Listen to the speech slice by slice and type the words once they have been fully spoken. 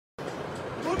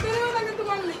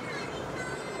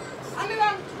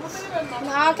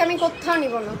না আমি কোথাও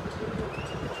নিব না।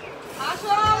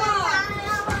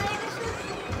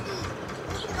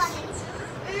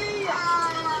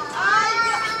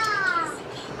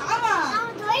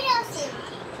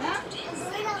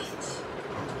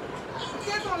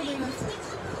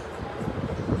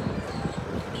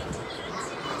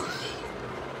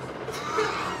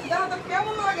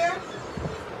 কেমন লাগে?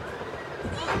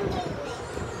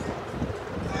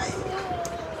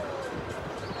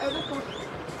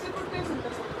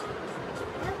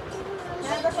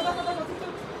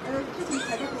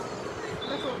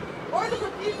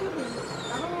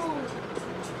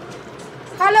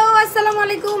 হ্যালো আসসালামু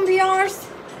আলাইকুম ভিউয়ার্স,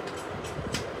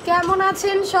 কেমন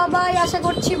আছেন সবাই? আশা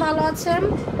করছি ভালো আছেন।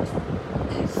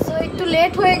 সো একটু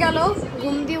লেট হয়ে গেল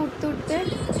ঘুম দিয়ে উঠতে উঠতে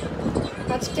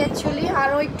আজকে, অ্যাকচুয়ালি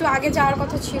আরও একটু আগে যাওয়ার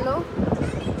কথা ছিল।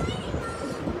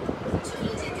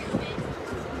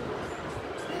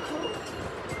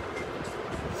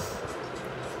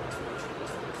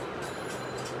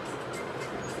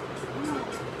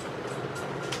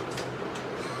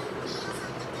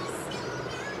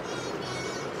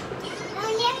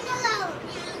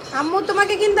 আম্মু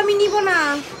তোমাকে কিন্তু আমি নিব না।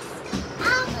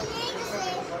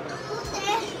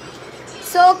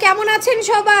 সো কেমন আছেন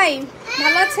সবাই?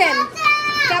 ভালো আছেন?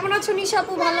 কেমন আছো নিশা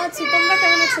আপু? ভালো আছি, তোমরা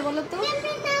কেমন আছো বলো তো?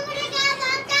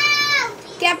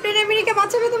 ক্যাপ্টেন আমেরিকা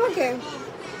বাঁচাবে তোমাকে?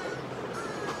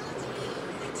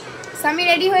 আমি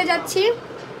রেডি হয়ে যাচ্ছি।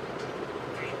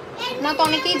 না তো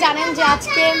অনেকেই জানেন যে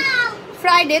আজকে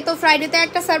ফ্রাইডে, তো ফ্রাইডেতে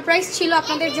একটা সারপ্রাইজ ছিল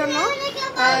আপনাদের জন্য,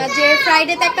 যে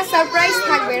ফ্রাইডেতে একটা সারপ্রাইজ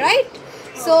থাকবে, রাইট?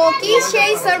 সো কি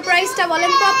সেই সারপ্রাইজটা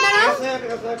বলেন তো আপনারা?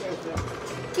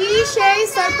 কি সেই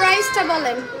সারপ্রাইজটা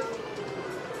বলেন?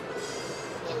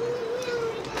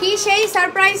 কি সেই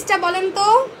সারপ্রাইজটা বলেন তো?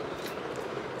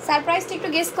 সারপ্রাইজটা একটু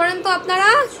গেস করেন তো আপনারা।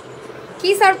 কি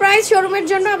সারপ্রাইজ শোরুমের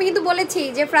জন্য? আমি কিন্তু বলেছি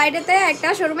যে ফ্রাইডেতে একটা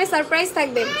শোরুমে সারপ্রাইজ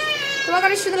থাকবে। তোমাকে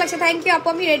অনেক সুন্দর লাগছে, থ্যাংক ইউ আপু।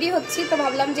 আমি রেডি হচ্ছি, তো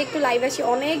ভাবলাম যে একটু লাইভ আসি।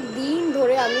 অনেক দিন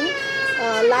ধরে আমি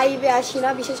লাইভে আসি না,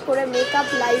 বিশেষ করে মেকআপ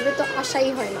লাইভে তো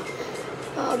আসাই হয় না।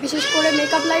 বিশেষ করে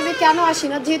মেকআপ লাইভে কেন আসি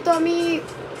না, যেহেতু আমি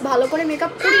ভালো করে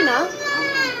মেকআপ করি না,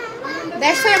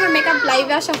 দ্যাটস ওয়াই আমার মেকআপ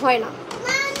লাইভে আসা হয় না,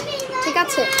 ঠিক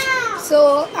আছে? সো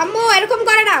আম্মু এরকম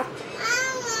করে না,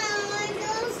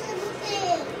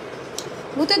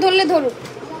 ভূতে ধরলে ধরুক।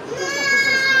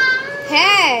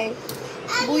 হ্যাঁ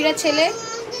বুইরা ছেলে,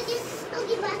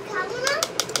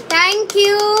 থ্যাংক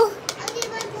ইউ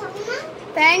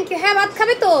থ্যাংক ইউ। হ্যাঁ ভাত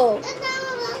খাবে তো?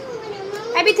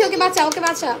 ওকে বাঁচা, ওকে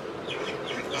বাঁচা।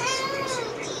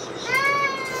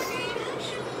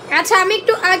 আচ্ছা আমি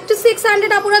একটু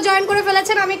 600 আপুরা জয়েন করে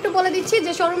ফেলেছেন। আমি একটু বলে দিচ্ছি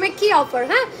যে শোরুমে কি অফার।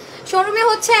 হ্যাঁ, শোরুমে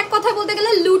হচ্ছে এক কথা বলতে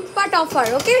গেলে লুটপাট অফার।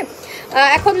 ওকে,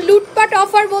 এখন লুটপাট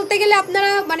অফার বলতে গেলে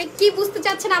আপনারা মানে কি বুঝতে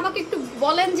চাচ্ছেন আমাকে একটু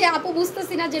বলেন, যে আপু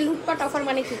বুঝতেছি না যে লুটপাট অফার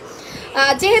মানে কি।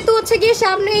 যেহেতু হচ্ছে গিয়ে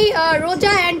সামনেই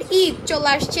রোজা অ্যান্ড ঈদ চলে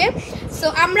আসছে, সো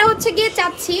আমরা হচ্ছে গিয়ে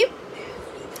চাচ্ছি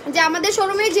যে আমাদের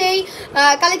শোরুমে যেই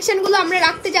কালেকশনগুলো আমরা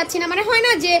রাখতে যাচ্ছি না, মানে হয়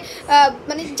না যে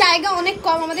মানে জায়গা অনেক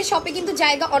কম, আমাদের শপে কিন্তু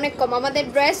জায়গা অনেক কম, আমাদের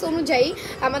ড্রেস অনুযায়ী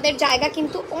আমাদের জায়গা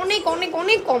কিন্তু অনেক অনেক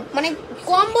অনেক কম, মানে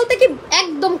কম বলতে কি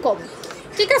একদম কম,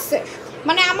 ঠিক আছে?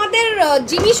 মানে আমাদের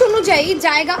জিনিস অনুযায়ী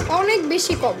জায়গা অনেক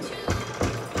বেশি কম।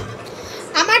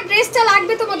 আমার ড্রেসটা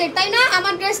লাগবে তোমাদের, তাই না?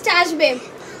 আমার ড্রেসটা আসবে,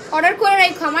 অর্ডার করে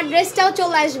রাখো, আমার ড্রেসটাও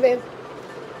চলে আসবে,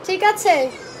 ঠিক আছে?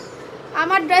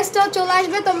 আমার ড্রেসটাও চলে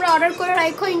আসবে, তোমরা অর্ডার করে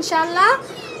রাখো ইনশাল্লাহ।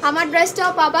 আমার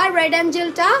ড্রেসটাও পাবা, রেড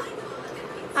অ্যাঞ্জেলটা।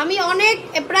 আমি অনেক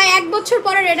প্রায় 1 বছর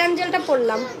পরে রেড অ্যাঞ্জেলটা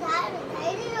পরলাম।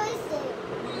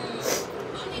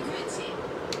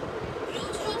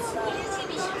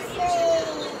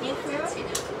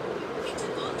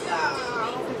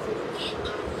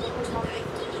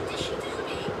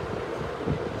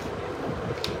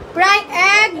 প্রায়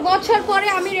 1 বছর পরে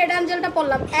আমি রেড অ্যাঞ্জেলটা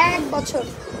পরলাম। 1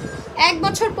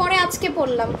 বছর পরে আজকে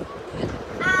পরলাম।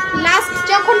 লাস্ট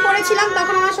যখন পরেছিলাম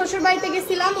তখন আমার শ্বশুর বাড়িতে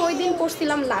গেছিলাম, ওই দিন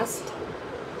পরছিলাম লাস্ট।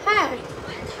 হ্যাঁ,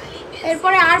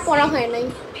 এরপরে আর পরা হয় নাই,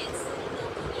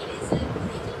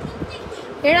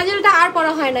 রেড অ্যাঞ্জেলটা আর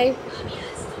পরা হয় নাই।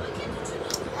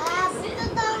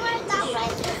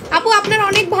 আপু আপনার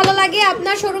অনেক ভালো লাগে,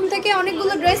 আপনার শোরুম থেকে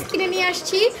অনেকগুলো ড্রেস কিনে নিয়ে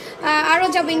আসছি, আরও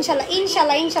যাবো ইনশাল্লাহ।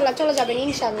 ইনশাল্লাহ ইনশাল্লাহ চলে যাবেন,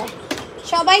 ইনশাল্লাহ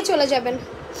সবাই চলে যাবেন।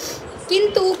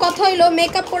 কিন্তু কথা হইলো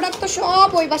মেকআপ প্রোডাক্ট তো সব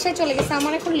ওই বাসায় চলে গেছে।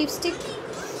 আমার এখন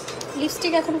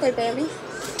লিপস্টিক এখন কই পাই আমি?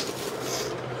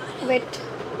 ওয়েট,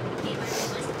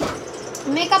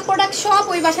 মেকআপ প্রোডাক্ট সব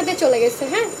ওই বাসাতে চলে গেছে।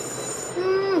 হ্যাঁ,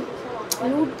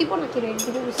 লুট দিব নাকি রেড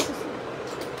দিব বুঝতেছি।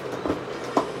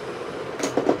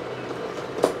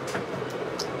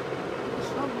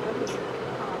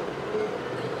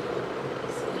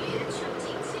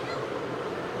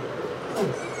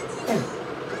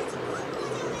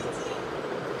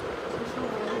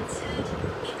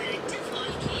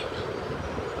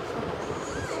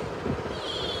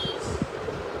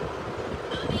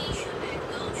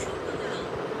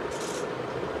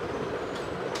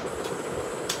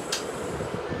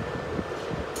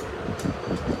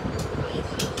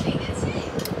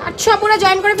 আপুরা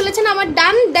জয়েন করে ফেলেছেন, আমার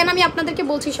ডান। দেন আমি আপনাদেরকে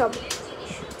বলছি সব।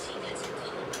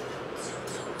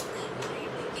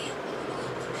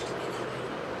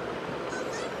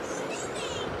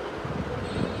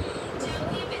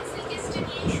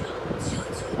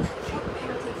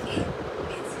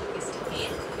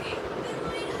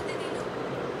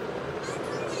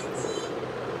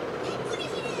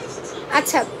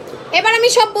 আচ্ছা, এবার আমি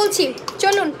সব বলছি,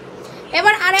 চলুন।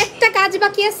 এবার আর একটা কাজ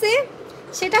বাকি আছে,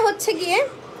 সেটা হচ্ছে গিয়ে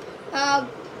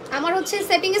আমার হচ্ছে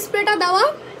সেটিং স্প্রেটা দেওয়া।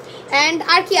 অ্যান্ড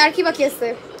আর কি বাকি আছে?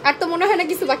 আর তো মনে হয় না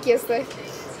কিছু বাকি আছে।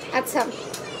 আচ্ছা,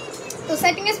 তো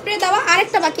সেটিং স্প্রে দেওয়া,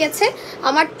 আরেকটা বাকি আছে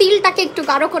আমার তিলটাকে একটু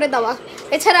গাঢ় করে দেওয়া।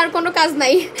 এছাড়া আর কোনো কাজ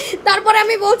নাই। তারপরে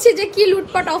আমি বলছি যে কি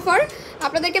লুটপাট অফার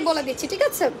আপনাদেরকে বলে দিচ্ছি, ঠিক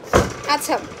আছে?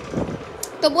 আচ্ছা,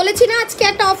 তো বলেছি না আজকে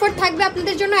একটা অফার থাকবে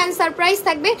আপনাদের জন্য, অ্যান্ড সারপ্রাইজ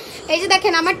থাকবে। এই যে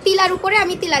দেখেন আমার তিলার উপরে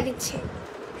আমি তিলা দিচ্ছি,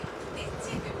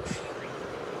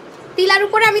 তিলার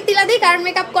উপরে আমি তিলা দিই, কারণ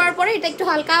মেকআপ করার পরে এটা একটু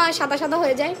হালকা সাদা সাদা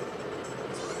হয়ে যায়।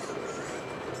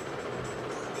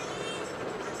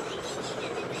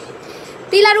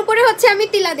 তিলার উপরে হচ্ছে আমি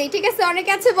তিলা দিই, ঠিক আছে?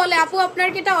 অনেকে আছে বলে আপু আপনার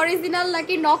কি এটা অরিজিনাল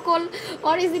নাকি নকল,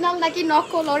 অরিজিনাল নাকি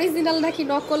নকল, অরিজিনাল নাকি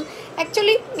নকল।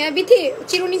 অ্যাকচুয়ালি বিথি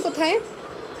চিরুনি কোথায়?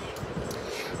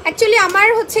 অ্যাকচুয়ালি আমার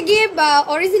হচ্ছে গিয়ে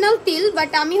অরিজিনাল তিল,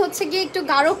 বাট আমি হচ্ছে গিয়ে একটু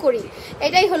গাঢ় করি,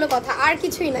 এটাই হলো কথা, আর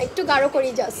কিছুই না, একটু গাঢ় করি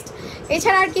জাস্ট,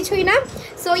 এছাড়া আর কিছুই না।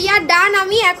 সো ইয়ার ডান।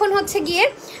 আমি এখন হচ্ছে গিয়ে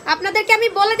আপনাদেরকে আমি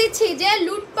বলে দিচ্ছি যে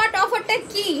লুটপাট অফারটা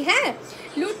কি। হ্যাঁ,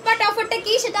 লুটপাট অফারটা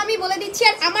কি সেটা আমি বলে দিচ্ছি।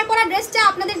 আর আমার পরা ড্রেসটা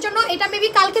আপনাদের জন্য এটা মেবি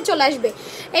কালকে চলে আসবে,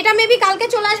 এটা মেবি কালকে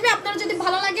চলে আসবে। আপনারা যদি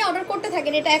ভালো লাগে অর্ডার করতে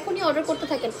থাকেন, এটা এখনই অর্ডার করতে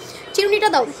থাকেন। চিরুনিটা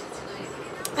দাও,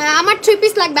 আমার 3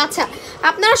 পিস লাগবে। আচ্ছা,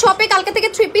 আপনারা শপে কালকে থেকে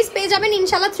 3 পিস পেয়ে যাবেন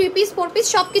ইনশাল্লাহ। 3 পিস 4 পিস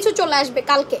সব কিছু চলে আসবে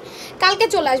কালকে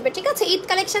চলে আসবে, ঠিক আছে? ঈদ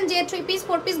কালেকশন যে 3 পিস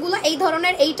 4 পিসগুলো এই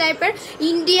ধরনের, এই টাইপের,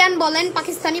 ইন্ডিয়ান বলেন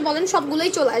পাকিস্তানি বলেন,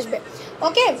 সবগুলোই চলে আসবে।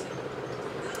 ওকে,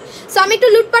 সো আমি একটু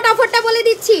লুটপাট অফারটা বলে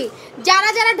দিচ্ছি। যারা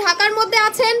যারা ঢাকার মধ্যে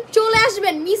আছেন চলে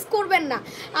আসবেন, মিস করবেন না।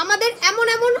 আমাদের এমন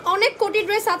এমন অনেক কোটি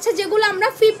ড্রেস আছে যেগুলো আমরা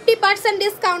 50%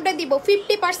 ডিসকাউন্টে দিব,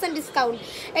 50% ডিসকাউন্ট।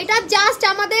 এটা জাস্ট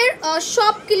আমাদের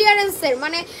সব ক্লিয়ারেন্সের,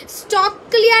 মানে স্টক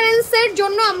ক্লিয়ারেন্সের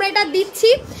জন্য আমরা এটা দিচ্ছি।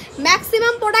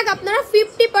 ম্যাক্সিমাম প্রোডাক্ট আপনারা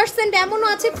 50%, এমনও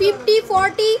আছে 50,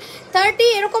 40, 30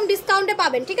 এরকম ডিসকাউন্টে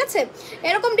পাবেন, ঠিক আছে?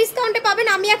 এরকম ডিসকাউন্টে পাবেন।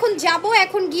 আমি এখন যাব,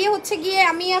 এখন গিয়ে হচ্ছে গিয়ে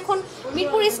আমি এখন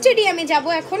মিরপুর স্টেডিয়ামে যাব।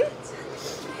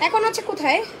 এখন হচ্ছে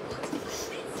কোথায়?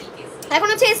 এখন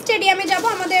হচ্ছে স্টেডিয়ামে যাব।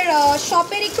 আমাদের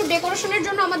শপের একটু ডেকোরেশনের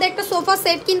জন্য আমাদের একটা সোফা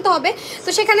সেট কিনতে হবে, তো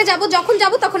সেখানে যাব। যখন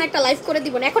যাব তখন একটা লাইভ করে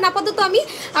দিব না। এখন আপাতত আমি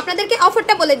আপনাদেরকে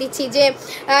অফারটা বলে দিচ্ছি যে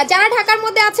যারা ঢাকার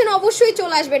মধ্যে আছেন অবশ্যই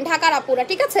চলে আসবেন, ঢাকার আপুরা,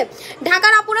 ঠিক আছে?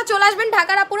 ঢাকার আপুরা চলে আসবেন,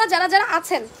 ঢাকার আপুরা যারা যারা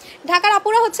আছেন, ঢাকার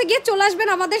আপুরা হচ্ছে গিয়ে চলে আসবেন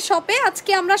আমাদের শপে।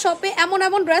 আজকে আমরা শপে এমন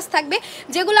এমন ড্রেস থাকবে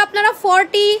যেগুলো আপনারা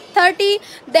 40, 30,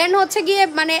 দেন হচ্ছে গিয়ে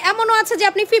মানে এমনও আছে যে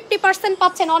আপনি 50%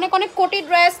 পাচ্ছেন, অনেক অনেক কোটি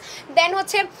ড্রেস। দেন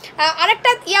হচ্ছে আরেকটা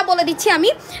বলে দিচ্ছি আমি,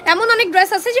 এমন অনেক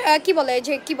ড্রেস আছে যে কি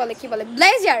বলে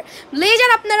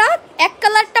ব্লেজার আপনারা এক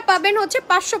কালারটা পাবেন হচ্ছে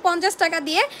 550 টাকা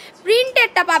দিয়ে,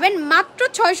 প্রিন্টেডটা পাবেন মাত্র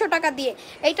 600 টাকা দিয়ে।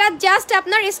 এটা জাস্ট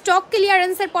আপনার স্টক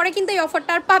ক্লিয়ারেন্সের পরে কিন্তু এই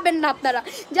অফারটা আর পাবেন না আপনারা,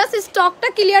 জাস্ট স্টকটা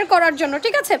ক্লিয়ার করার জন্য,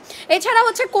 ঠিক আছে? এছাড়া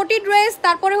হচ্ছে কোটি ড্রেস,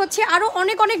 তারপরে হচ্ছে আরও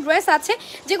অনেক অনেক ড্রেস আছে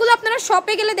যেগুলো আপনারা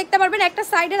শপে গেলে দেখতে পারবেন, একটা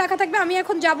সাইডে রাখা থাকবে। আমি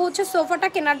এখন যাব হচ্ছে সোফাটা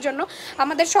কেনার জন্য।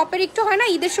 আমাদের শপের একটু হয় না,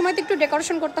 ঈদের সময় তো একটু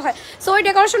ডেকোরেশন করতে হয়, সো ওই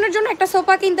ডেকোরেশনের জন্য একটা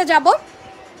সোফা কিনতে যাব।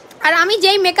 আর আমি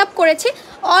যেই মেকআপ করেছি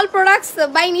all products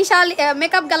by নিশালি,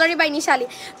 makeup gallery by নিশালি।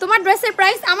 তোমার ড্রেসের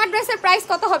প্রাইস, আমার ড্রেসের প্রাইস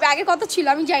কত হবে? আগে কত ছিল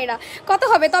আমি জানি না কত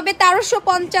হবে, তবে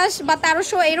 1350 বা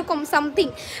 1300 এরকম সামথিং।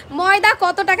 ময়দা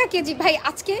কত টাকা কেজি? ভাই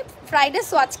আজকে ফ্রাইডে,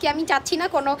 সো আজকে আমি চাচ্ছি না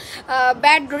কোনো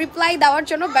ব্যাড রিপ্লাই দেওয়ার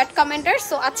জন্য, ব্যাড কমেন্টার,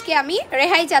 সো আজকে আমি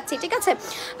রেহাই চাচ্ছি, ঠিক আছে?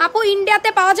 আপু ইন্ডিয়াতে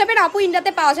পাওয়া যাবে না, আপু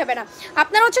ইন্ডিয়াতে পাওয়া যাবে না।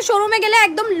 আপনারা হচ্ছে শোরুমে গেলে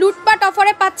একদম লুটপাট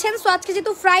অফারে পাচ্ছেন। সো আজকে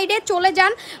যেহেতু ফ্রাইডে, চলে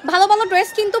যান। ভালো ভালো ড্রেস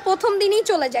কিন্তু প্রথম দিনই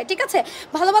চলে যায়, ঠিক আছে?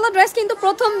 ভালো ভালো ড্রেস কিন্তু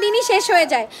প্রথম দিনই শেষ হয়ে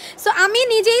যায়। সো আমি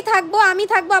নিজেই থাকবো, আমি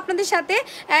থাকবো আপনাদের সাথে।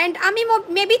 অ্যান্ড আমি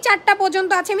মেবি 4টা পর্যন্ত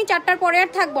আছে, আমি 4টার পরে আর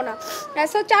থাকবো না।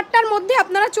 সো 4টার মধ্যে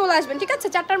আপনারা চলে আসবেন, ঠিক আছে?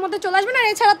 4টার মধ্যে চলে আসবেন। আর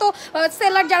এছাড়া তো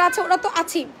সেলার যারা আছে ওরা তো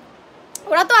আছেই।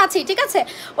 ওরা তো আছেই, ঠিক আছে,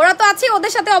 ওরা তো আছে,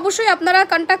 ওদের সাথে অবশ্যই আপনারা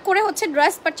কন্ট্যাক্ট করে হচ্ছে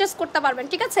ড্রেস পারচেস করতে পারবেন,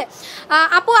 ঠিক আছে।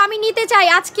 আপু আমি নিতে চাই,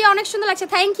 আজকে অনেক সুন্দর লাগছে,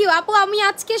 থ্যাংক ইউ আপু, আমি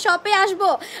আজকে শপে আসবো।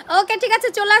 ওকে ঠিক আছে,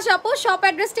 চলে আসো আপু। শপ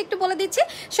অ্যাড্রেসটা একটু বলে দিচ্ছি।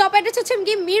 শপ অ্যাড্রেস হচ্ছে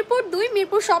Mirpur 2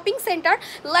 Mirpur shopping centre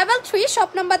level 3 shop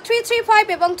number 335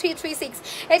 এবং 336।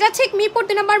 এটা ঠিক মিরপুর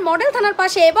 2 নম্বর মডেল থানার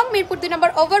পাশে এবং মিরপুর 2 নম্বর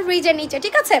ওভার ব্রিজের নিচে,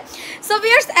 ঠিক আছে। সো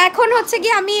ভিউয়ার্স এখন হচ্ছে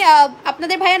গিয়ে আমি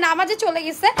আপনাদের ভাইয়া নামাজে চলে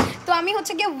গেছে, তো আমি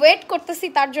হচ্ছে গিয়ে ওয়েট করতেছি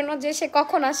তার জন্য যে সে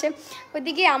কখন আসে।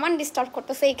 ওইদিকে আমান ডিস্টার্ব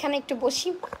করতেছে, এখানে একটু বসি,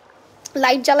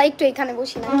 লাইট জ্বালাই একটু, এখানে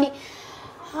বসি নাকি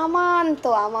আমান তো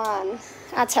আমান।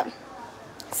 আচ্ছা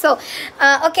সো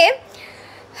ওকে,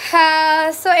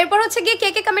 সো এরপর হচ্ছে গিয়ে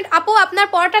কে কমেন্ট, আপু আপনার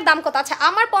পড়াটার দাম কত? আচ্ছা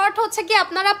আমার পড়াটা হচ্ছে গিয়ে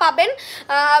আপনারা পাবেন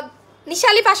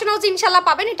নিশালি ফ্যাশন হাউস, ইনশাল্লাহ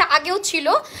পাবেন, এটা আগেও ছিল,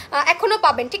 এখনও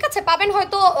পাবেন, ঠিক আছে, পাবেন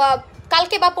হয়তো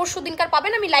কালকে বা পরশু দিনকার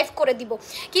পাবেন, আমি লাইভ করে দিব,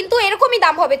 কিন্তু এরকমই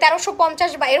দাম হবে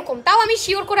 1350 বা এরকম, তাও আমি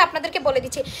শিওর করে আপনাদেরকে বলে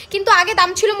দিচ্ছি। কিন্তু আগে দাম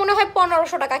ছিল মনে হয়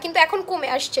 1500 টাকা, কিন্তু এখন কমে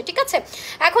আসছে, ঠিক আছে,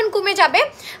 এখন কমে যাবে।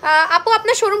 আপু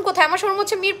আপনার শোরুম কোথায়? আমার শোরুম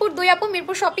হচ্ছে মিরপুর 2 আপু,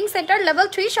 Mirpur shopping centre level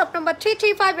 3 shop number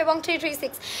 335 এবং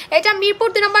 336। এটা মিরপুর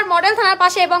 2 নম্বর মডেল থানার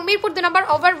পাশে এবং মিরপুর 2 নম্বর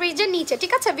ওভার ব্রিজের নিচে,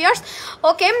 ঠিক আছে ভিউয়ার্স।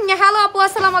 ওকে হ্যালো আপু,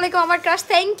 আসসালামু আলাইকুম আমার crush,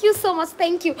 thank you so much,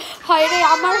 thank you. হয় রে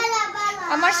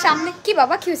আমার সামনে কি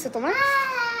বাবা, কি হয়েছে তোমার?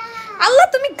 আল্লাহ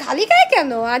তুমি খালি গায়ে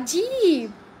কেন? আজীব,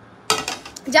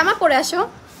 জামা পরে আসো,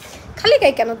 খালি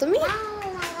গায়ে কেন তুমি?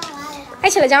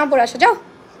 এই ছেলে জামা পরে আসো, যাও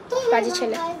কাজী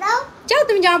ছেলে, যাও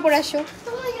তুমি জামা পরে আসো।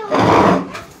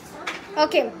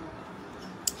 ওকে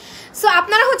সো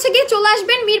আপনারা হচ্ছে গিয়ে চলে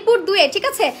আসবেন মিরপুর 2 এ, ঠিক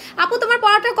আছে। আপু তোমার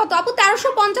পড়াটা কত? আপু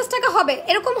 1350 টাকা হবে,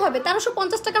 এরকম হবে,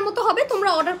 1350 টাকার মতো হবে, তোমরা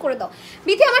অর্ডার করে দাও।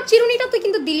 বিথি আমার চিরুনিটা তুই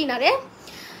কিন্তু দিলি না রে।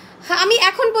 আমি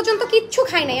এখন পর্যন্ত কিচ্ছু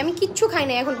খাই নাই, আমি কিচ্ছু খাই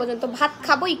নাই এখন পর্যন্ত, ভাত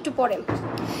খাবো একটু পরে,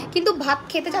 কিন্তু ভাত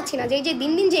খেতে চাচ্ছি না, যে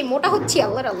দিন দিন যে মোটা হচ্ছি,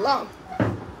 আল্লাহর আল্লাহ।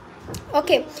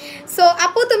 ওকে সো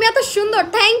আপু তুমি এত সুন্দর,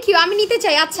 থ্যাংক ইউ, আমি নিতে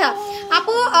চাই। আচ্ছা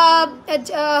আপু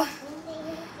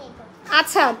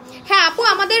আচ্ছা হ্যাঁ আপু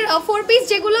আমাদের 4 পিস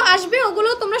যেগুলো আসবে ওগুলো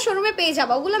তোমরা শোরুমে পেয়ে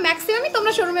যাবা, ওগুলো ম্যাক্সিমামই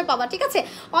তোমরা শোরুমে পাবা, ঠিক আছে।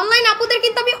 অনলাইন আপুদের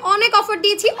কিন্তু আমি অনেক অফার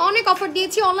দিয়েছি,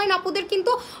 অনলাইন আপুদের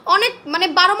কিন্তু অনেক মানে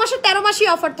 12 মাসে 13 মাসই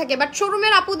অফার থাকে, বাট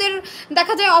শোরুমের আপুদের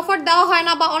দেখা যায় অফার দেওয়া হয়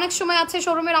না, বা অনেক সময় আছে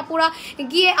শোরুমের আপুরা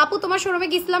গিয়ে, আপু তোমার শোরুমে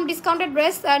গিয়েছিলাম ডিসকাউন্টেড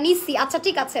ড্রেস নিচ্ছি, আচ্ছা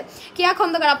ঠিক আছে কিয়া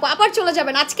খন্দকার আপু আবার চলে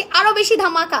যাবেন, আজকে আরও বেশি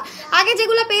ধামাকা। আগে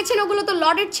যেগুলো পেয়েছেন ওগুলো তো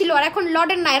লডের ছিল, আর এখন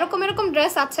লডের না, এরকম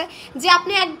ড্রেস আছে যে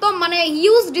আপনি একদম মানে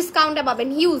হিউজ ডিসকাউন্টে পাবেন,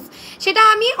 হিউজ। সেটা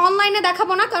আমি অনলাইনে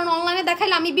দেখাবো না, কারণ অনলাইনে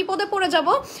দেখাইলে আমি বিপদে পড়ে যাব,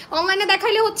 অনলাইনে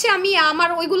দেখাইলে হচ্ছে আমি আমার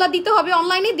ওইগুলা দিতে হবে,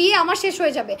 অনলাইনে দিয়ে আমার শেষ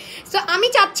হয়ে যাবে। সো আমি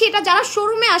চাচ্ছি এটা যারা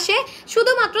শোরুমে আসে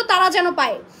শুধুমাত্র তারা যেন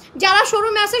পায়, যারা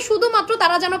শোরুমে আসে শুধুমাত্র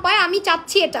তারা যেন পায়, আমি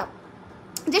চাচ্ছি এটা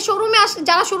যে শোরুমে আসে,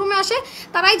 যারা শোরুমে আসে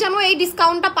তারাই যেন এই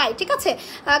ডিসকাউন্টটা পায়, ঠিক আছে।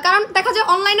 কারণ দেখা যায়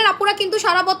অনলাইনের আপুরা কিন্তু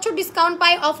সারা বছর ডিসকাউন্ট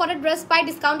পায়, অফারের ড্রেস পায়,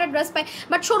 ডিসকাউন্টেড ড্রেস পায়,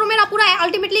 বাট শোরুমের আপুরা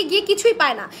আলটিমেটলি গিয়ে কিছুই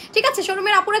পায় না, ঠিক আছে,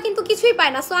 শোরুমের আপুরা কিন্তু কিছুই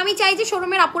পায় না। সো আমি চাই যে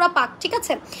শোরুমের আপুরা পাক, ঠিক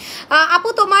আছে। আপু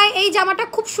তোমায় এই জামাটা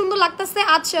খুব সুন্দর লাগতেছে,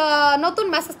 আজ নতুন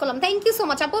মেসেজ করলাম, থ্যাংক ইউ সো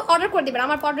মাচ আপু, অর্ডার করে দিবেন,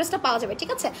 আমার পর ড্রেসটা পাওয়া যাবে, ঠিক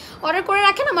আছে, অর্ডার করে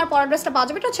রাখেন, আমার পর ড্রেসটা পাওয়া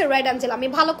যাবে, এটা হচ্ছে রেড অ্যাঞ্জেল, আমি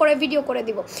ভালো করে ভিডিও করে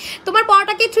দিব। তোমার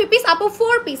পরটা কি 3 পিস? আপু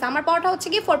 4 পিস, আমার পরটা হচ্ছে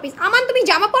কি 4 পিস। আমার তুমি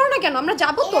জামা পরো না কেন? আমরা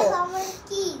যাবো তো,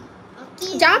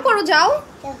 জামা পরো যাও।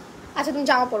 আচ্ছা তুমি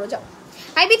জামা পরো যাও,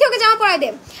 আই বিথি ওকে জামা পরাই দে।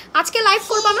 আজকে লাইভ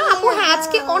করবা না আপু? হ্যাঁ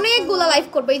আজকে অনেকগুলো লাইভ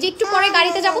করবো, এই যে একটু পরে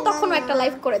গাড়িতে যাবো তখনও একটা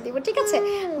লাইভ করে দিব, ঠিক আছে।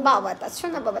 বাবা তা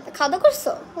শোনা, বাবা তা খাওয়া দাওয়া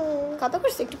করছো? খাওয়া দাওয়া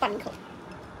করছো? একটু পানি খাও,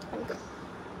 পানি খাও।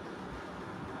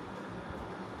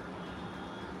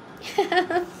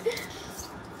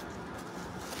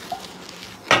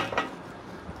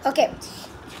 ওকে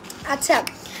আচ্ছা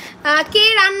কে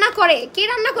রান্না করে?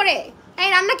 এই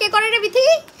রান্না কে করে রে বিথি?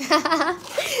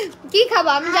 কি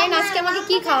খাবা? আমি জানি না আজকে আমাকে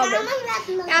কি খাওয়াবে।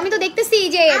 আমি তো দেখতেছি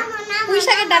যে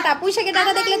পুঁইশাকের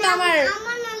ডাটা দেখলে তো আমার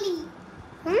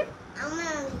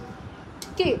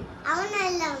কি,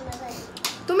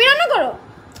 তুমি রান্না করো?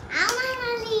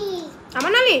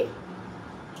 আমার নালি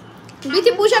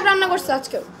বিথি পুঁইশাক রান্না করছে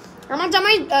আজকে। আমার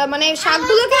জামাই মানে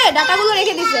শাকগুলোকে ডাটাগুলো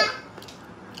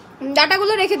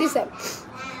রেখে দিছে।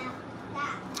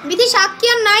 বিধি শাক কি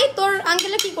আর নাই? তোর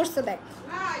আঙ্কেলে কি করছে দেখ,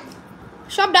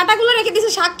 সব ডাটাগুলো রেখে দিছে,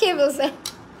 শাক খেয়ে ফেলছে।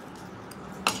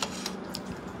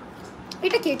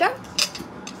 এটা কি? এটা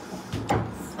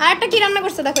আর একটা কি রান্না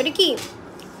করছে দেখো, এটা কি?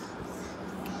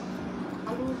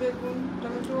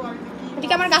 এটা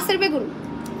কি আমার গাছের বেগুন?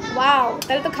 ওয়াও,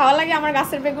 তাহলে তো খাওয়া লাগে আমার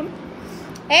গাছের বেগুন।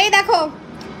 এই দেখো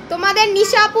তোমাদের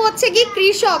নিশা আপু হচ্ছে কি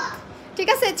কৃষক, ঠিক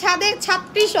আছে, ছাদ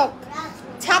কৃষক,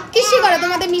 ছাদ কৃষি করে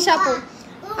তোমাদের নিশা আপু।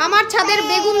 আমার ছাদের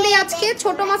বেগুন দিয়ে আজকে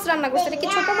ছোট মাছ রান্না করছে। এটা কি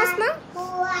ছোট মাছ না?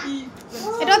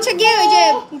 এটা হচ্ছে গিয়ে ওই যে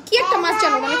কি একটা মাছ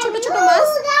জানো, মানে ছোট ছোট মাছ,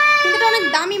 কিন্তু এটা অনেক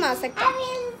দামি মাছ একটা।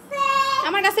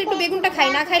 আমার আমার কাছে একটু বেগুনটা খাই,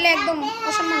 না খাইলে একদম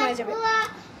অসম্মান হয়ে যাবে।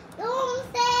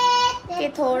 কে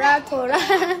থোড়া থোড়া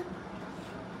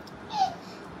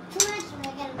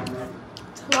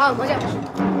ওয়াও মজা।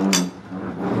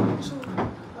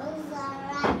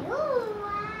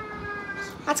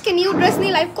 আজকে নিউ ড্রেস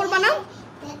নিয়ে লাইভ করবা না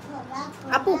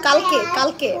আপু?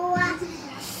 কালকে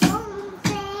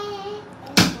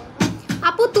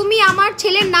আপু তুমি আমার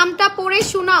ছেলের নামটা পড়ে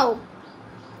শোনাও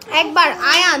একবার।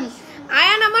 আয়ান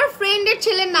আমার ফ্রেন্ডের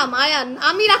ছেলের নাম আয়ান,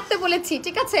 আমি রাখতে বলেছি,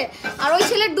 ঠিক আছে? আর ওই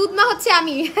ছেলের দুধ মা হচ্ছে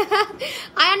আমি।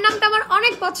 আয়ান নামটা আমার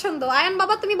অনেক পছন্দ। আয়ান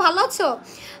বাবা তুমি ভালো আছো?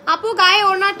 আপু গায়ে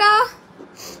ওড়নাটা,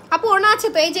 আপু ওড়না আছে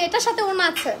তো, এই যে এটার সাথে ওড়না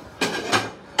আছে।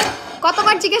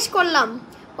 কতবার জিজ্ঞেস করলাম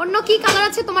অন্য কি কালার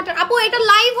আছে তোমার? আপু এটা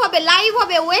লাইভ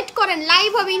হবে, ওয়েট করেন, লাইভ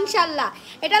হবে ইনশাল্লাহ,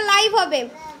 এটা লাইভ হবে।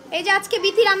 এই যে আজকে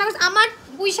বিথি রান্না, আমার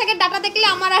পুঁই শাকের ডাটা দেখলে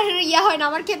আমার আর ইয়া হয় না,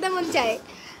 আমার খেতে মন চায়।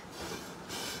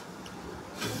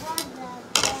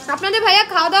 আপনাদের ভাইয়া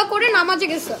খাওয়া দাওয়া করে নামাজে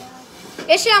গেছে,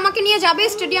 এসে আমাকে নিয়ে যাবে,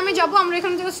 স্টেডিয়ামে যাব, আমরা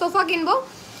এখান থেকে সোফা কিনবো,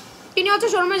 কিনে হচ্ছে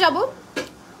শোরুমে যাব।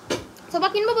 সোফা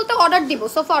কিনবো বলতে অর্ডার দিব,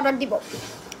 সোফা অর্ডার দিব।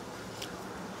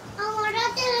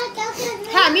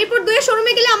 হ্যাঁ মিরপুর 2 এর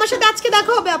শোরুমে গেলে আমার সাথে আজকে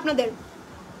দেখা হবে আপনাদের।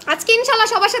 আজকে ইনশাআল্লাহ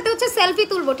সবার সাথে হচ্ছে সেলফি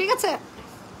তুলবো, ঠিক আছে?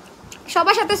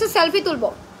 সবার সাথে হচ্ছে সেলফি তুলবো।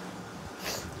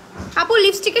 আপু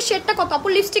লিপস্টিকের শেডটা কত? আপু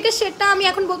লিপস্টিকের শেডটা আমি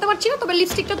এখন বলতে পারছি না, তবে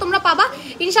লিপস্টিকটা তোমরা পাবা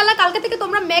ইনশাআল্লাহ। কালকে থেকে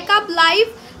তোমরা মেকআপ লাইভ,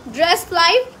 ড্রেস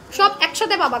লাইভ সব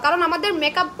একসাথে পাবা, কারণ আমাদের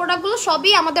মেকআপ প্রোডাক্টগুলো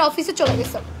সবই আমাদের অফিসে চলে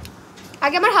গেছে।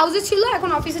 আগে আমার হাউসে ছিল, এখন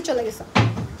অফিসে চলে গেছে,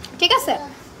 ঠিক আছে?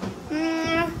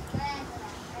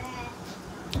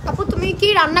 আপু তুমি কি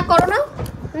রান্না করো না?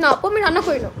 না আপু আমি রান্না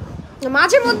করি না,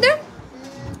 মাঝে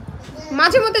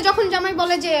মধ্যে যখন জামাই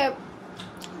বলে যে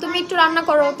তুমি একটু রান্না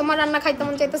করো, তোমার রান্না খাইতে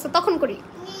মন চাইতেছে, তখন করি,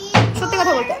 সত্যি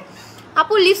কথা বলতে।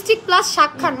 আপু লিপস্টিক প্লাস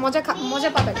শাক খান, মজা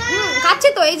পাবেন। খাচ্ছি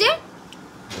তো, এই যে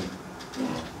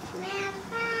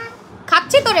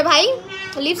খাচ্ছি তো রে ভাই,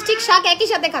 লিপস্টিক শাক একই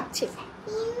সাথে খাচ্ছি।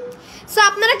 সো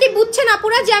আপনারা কি বুঝছেন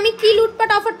আপুরা যে আমি কি লুটপাট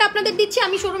অফারটা আপনাদের দিচ্ছি?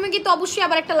 আমি শোরুমে গিয়ে তো অবশ্যই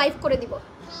আবার একটা লাইভ করে দিব।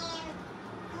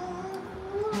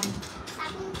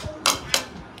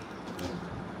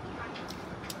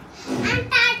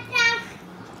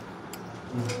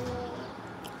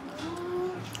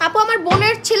 আপু আমার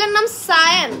বোনের ছেলের নাম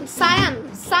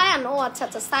সায়ান। ও আচ্ছা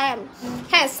সায়ান।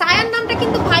 হ্যাঁ সায়ান নামটা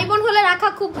কিন্তু ভাই বোন হলে রাখা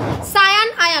খুব, সায়ান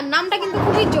আয়ান নামটা কিন্তু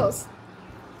খুবই জোস,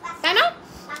 তাই না?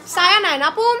 সায়ান আয়ান।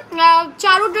 আপু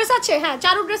চারু ড্রেস আছে? হ্যাঁ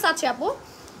চারু ড্রেস আছে আপু,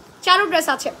 চারু ড্রেস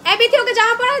আছে। এবিথি ওকে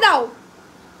জামা পরায় দাও।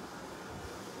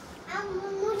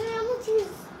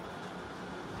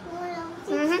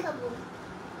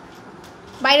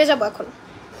 বাইরে যাবো এখন।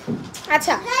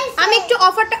 আচ্ছা আমি একটু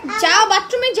অফারটা, যাও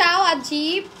বাথরুমে যাও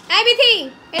আজীব। এই বিথি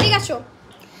এদিকে আসো।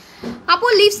 আপু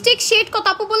লিপস্টিক শেড কত?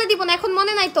 আপু বলে দিব না, এখন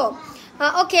মনে নাই তো।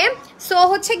 ওকে সো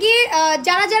হচ্ছে গিয়ে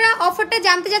যারা অফারটা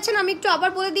জানতে যাচ্ছেন আমি একটু আবার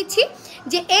বলে দিচ্ছি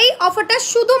যে এই অফারটা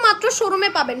শুধুমাত্র শোরুমে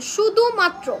পাবেন,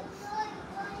 শুধুমাত্র।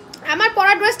 আমার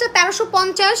পরা ড্রেসটা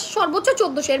 1350, সর্বোচ্চ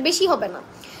 1400, এর বেশি হবে না,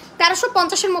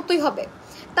 1350-এর মতোই হবে।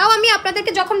 তাও আমি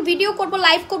আপনাদেরকে যখন ভিডিও করব,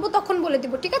 লাইভ করব তখন বলে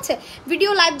দিব, ঠিক আছে?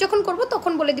 ভিডিও লাইভ যখন করব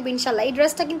তখন বলে দিব ইনশাল্লাহ। এই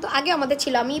ড্রেসটা কিন্তু আগে আমাদের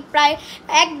ছিল, আমি প্রায়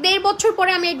 1-1.5 বছর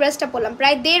পরে আমি এই ড্রেসটা পরলাম,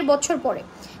 প্রায় 1.5 বছর পরে,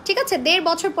 ঠিক আছে? 1.5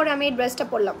 বছর পরে আমি এই ড্রেসটা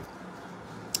পরলাম।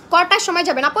 কটার সময়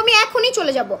যাবেন আপু? আমি এখনই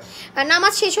চলে যাব,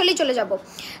 নামাজ শেষ হলেই চলে যাব।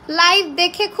 লাইভ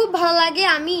দেখে খুব ভালো লাগে,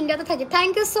 আমি ইন্ডিয়াতে থাকি।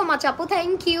 থ্যাংক ইউ সো মাচ আপু,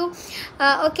 thank you.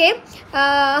 Okay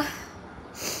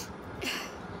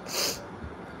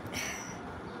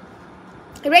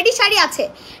ready sari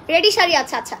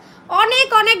আছে, আচ্ছা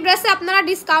অনেক ড্রেসে আপনারা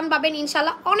ডিসকাউন্ট পাবেন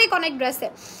ইনশাল্লাহ, অনেক ড্রেসে,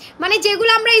 মানে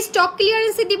যেগুলো আমরা স্টক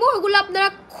ক্লিয়ারেন্সে দিব ওগুলো আপনারা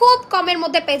খুব কমের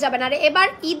মধ্যে পেয়ে যাবেন। আর এবার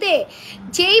ঈদে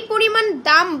যেই পরিমাণ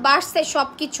দাম বাড়ছে সব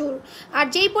কিছুর, আর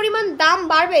যেই পরিমাণ দাম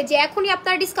বাড়বে, যে এখনই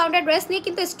আপনারা ডিসকাউন্টেড ড্রেস নিয়ে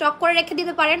কিন্তু স্টক করে রেখে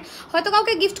দিতে পারেন, হয়তো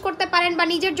কাউকে গিফট করতে পারেন বা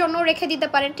নিজের জন্য রেখে দিতে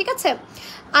পারেন, ঠিক আছে?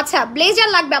 আচ্ছা ব্লেজার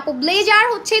লাগবে আপু? ব্লেজার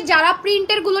হচ্ছে যারা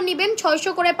প্রিন্টের গুলো নেবেন 600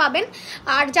 করে পাবেন,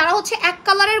 আর যারা হচ্ছে এক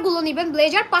কালারের গুলো নেবেন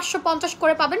ব্লেজার 550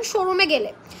 করে পাবেন শোরুমে গেলে,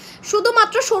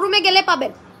 শুধুমাত্র শোরুমে গেলে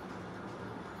পাবেন।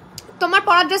 তোমার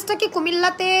পরা ড্রেসটা কি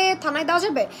কুমিল্লাতে থানায় দেওয়া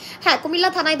যাবে? হ্যাঁ কুমিল্লা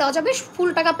থানায় দেওয়া যাবে, ফুল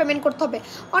টাকা পেমেন্ট করতে হবে।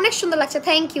 অনেক সুন্দর লাগছে,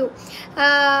 থ্যাংক ইউ।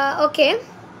 ওকে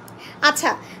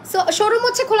আচ্ছা সো শোরুম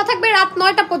হচ্ছে খোলা থাকবে রাত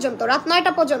 9টা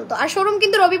পর্যন্ত, আর শোরুম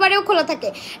কিন্তু রবিবারেও খোলা থাকে।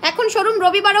 এখন শোরুম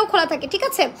রবিবারেও খোলা থাকে, ঠিক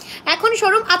আছে? এখন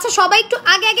শোরুম, আচ্ছা সবাই একটু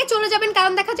আগে চলে যাবেন,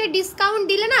 কারণ দেখা যায় ডিসকাউন্ট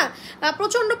দিলে না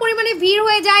প্রচণ্ড পরিমাণে ভিড়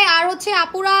হয়ে যায়, আর হচ্ছে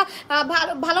আপুরা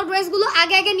ভালো ড্রেসগুলো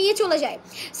আগে নিয়ে চলে যায়।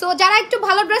 সো যারা একটু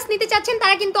ভালো ড্রেস নিতে চাচ্ছেন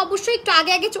তারা কিন্তু অবশ্যই একটু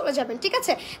আগে চলে যাবেন, ঠিক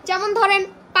আছে? যেমন ধরেন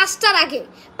 5টার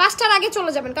আগে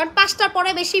চলে যাবেন, কারণ 5টার পরে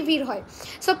বেশি ভিড় হয়।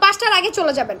 সো 5টার আগে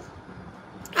চলে যাবেন।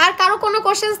 আর কারো কোনো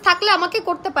কোশ্চেন্স থাকলে আমাকে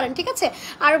করতে পারেন, ঠিক আছে?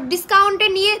 আর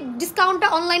ডিসকাউন্টটা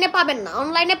অনলাইনে পাবেন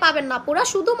না আপুরা,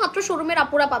 শুধুমাত্র শোরুমের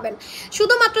আপুরা পাবেন,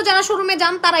 শুধুমাত্র যারা শোরুমে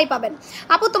যান তারাই পাবেন।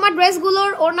 আপু তোমার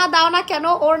ড্রেসগুলোর ওড়না দাও না কেন?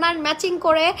 ওড়নার ম্যাচিং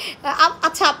করে।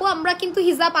 আচ্ছা আপু, আমরা কিন্তু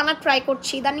হিজাব আনার ট্রাই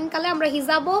করছি, ইদানিংকালে আমরা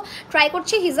হিজাবও ট্রাই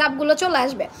করছি, হিজাবগুলো চলে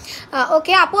আসবে।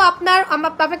 ওকে আপু,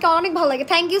 আপনাকে অনেক ভালো লাগে,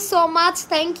 thank you so much,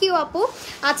 thank you আপু।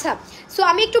 আচ্ছা, সো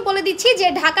আমি একটু বলে দিচ্ছি যে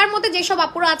ঢাকার মধ্যে যেসব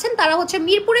আপুরা আছেন তারা হচ্ছে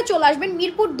মিরপুরে চলে আসবেন,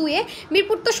 মিরপুর-2-এ।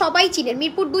 মিরপুর তো সবাই চিনেন,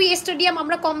 মিরপুর-2 স্টেডিয়াম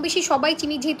আমরা কম বেশি সবাই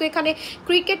চিনি, যেহেতু এখানে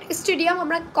ক্রিকেট স্টেডিয়াম,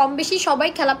 আমরা কম বেশি সবাই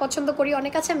খেলা পছন্দ করি।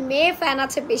 অনেক আছে মেয়ে ফ্যান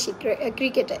আছে বেশি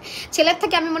ক্রিকেটে, ছেলের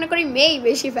থেকে আমি মনে করি মেয়েই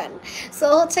বেশি ফ্যান। সো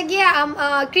হচ্ছে গিয়ে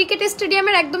ক্রিকেট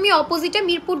স্টেডিয়ামের একদমই অপোজিটে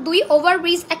মিরপুর-2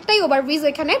 ওভারব্রিজ, একটাই ওভারব্রিজ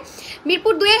ওইখানে,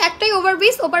 মিরপুর-2-এর একটাই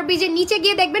ওভারব্রিজের নিচে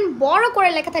গিয়ে দেখবেন বড় করে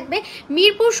লেখা থাকবে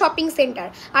মিরপুর শপিং সেন্টার।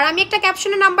 আর আমি একটা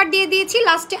ক্যাপশনে নাম্বার দিয়ে দিয়েছি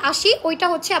লাস্টে 80, ওইটা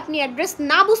হচ্ছে আপনি অ্যাড্রেস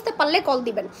না বুঝতে পারলে কল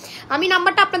দিবেন। আমি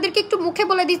নাম্বারটা আপনাদেরকে একটু মুখে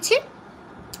বলে দিচ্ছি,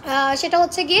 সেটা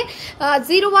হচ্ছে গিয়ে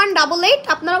 0188,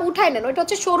 আপনারা উঠায় নেন, ওইটা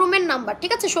হচ্ছে শোরুমের নাম্বার,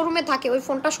 ঠিক আছে? শোরুমে থাকে, ওই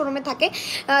ফোনটা শোরুমে থাকে,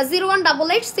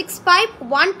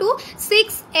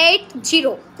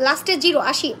 0188651268, লাস্টে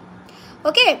 080।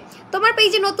 ওকে, তোমার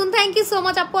পেজে নতুন, থ্যাংক ইউ সো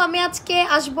মাচ আপু। আমি আজকে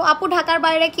আসবো আপু। ঢাকার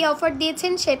বাইরে কি অফার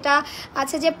দিয়েছেন? সেটা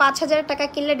আছে যে 5000 টাকা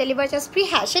কিনলে ডেলিভারি চার্জ ফ্রি।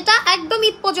 হ্যাঁ, সেটা একদম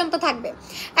ঈদ পর্যন্ত থাকবে,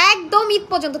 একদম ঈদ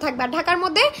পর্যন্ত থাকবে। আর ঢাকার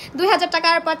মধ্যে 2000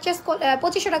 টাকার পারচেস,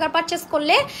 2500 টাকার পারচেস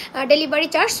করলে ডেলিভারি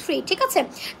চার্জ ফ্রি, ঠিক আছে?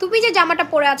 তুমি যে জামাটা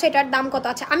পরে আছো এটার দাম কত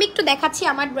আছে আমি একটু দেখাচ্ছি।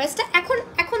 আমার ড্রেসটা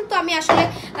এখন তো আমি আসলে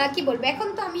কি বলবো, এখন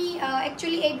তো আমি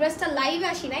অ্যাকচুয়ালি এই ড্রেসটা লাইভে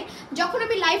আসি নাই, যখন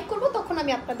আমি লাইভ করব তখন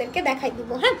আমি আপনাদেরকে দেখাই দিব।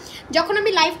 হ্যাঁ, যখন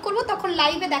আমি লাইভ করব তখন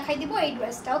লাইভে দেখাই দিব এই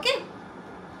ড্রেসটা, ওকে?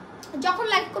 যখন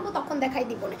লাইভ করব তখন দেখাই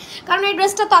দিব না, কারণ এই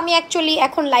ড্রেসটা তো আমি অ্যাকচুয়ালি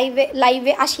এখন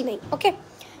লাইভে আসি নাই, ওকে?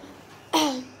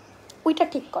 ওইটা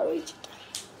ঠিক করো, ওইটা।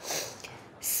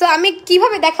 সো আমি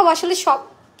কিভাবে দেখাবো আসলে, সব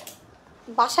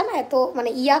বাসা না এত মানে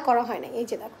ইয়া করা হয় না। এই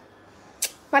যে দেখো,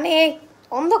 মানে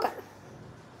অন্ধকার,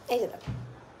 এই যে দেখো,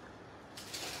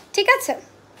 ঠিক আছে?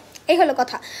 এই হলো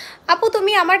কথা। আপু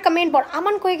তুমি আমার কমেন্ট পড়।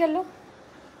 আমান কই গেল?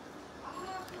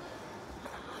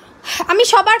 আমি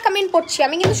সবার কমেন্ট পড়ছি,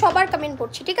 আমি কিন্তু সবার কমেন্ট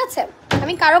পড়ছি, ঠিক আছে?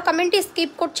 আমি কারো কমেন্টই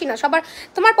স্কিপ করছি না, সবার।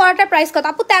 তোমার পড়াটার প্রাইস কত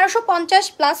আপু? 1350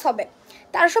 প্লাস হবে,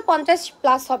 1350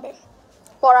 প্লাস হবে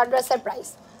পড়া ড্রেসের প্রাইস।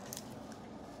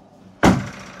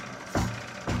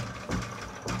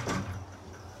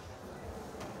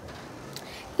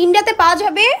 ইন্ডিয়াতে পাওয়া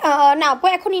যাবে না আপু,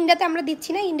 এখন ইন্ডিয়াতে আমরা দিচ্ছি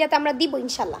না, ইন্ডিয়াতে আমরা দিব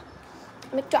ইনশাল্লাহ।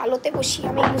 আমি একটু আলোতে বসি,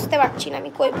 আমি বুঝতে পারছি না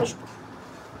আমি কই বসবো।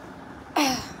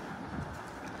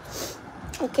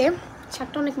 ওকে,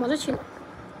 শার্টটা অনেক মজা ছিল।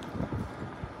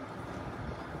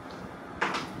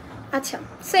 আচ্ছা,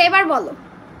 সো এবার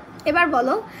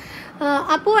বলো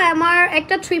আপু আমার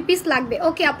একটা 3 পিস লাগবে।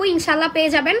 ওকে আপু, ইনশাল্লাহ পেয়ে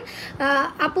যাবেন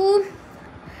আপু।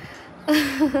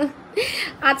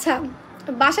 আচ্ছা,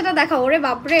 বাসাটা দেখাও। ওরে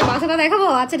বাপরে, বাসাটা দেখাবো?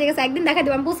 আচ্ছা ঠিক আছে, একদিন দেখাই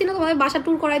দেবো। আমি বলছি না তোমাদের বাসা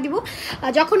ট্যুর করাই দিব,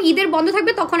 যখন ঈদের বন্ধ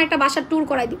থাকবে তখন একটা বাসার ট্যুর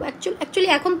করাই দিব। অ্যাকচুয়ালি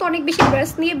এখন তো অনেক বেশি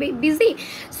ড্রেস নিয়ে বিজি,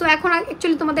 সো এখন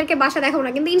অ্যাকচুয়ালি তোমাদেরকে বাসা দেখাবো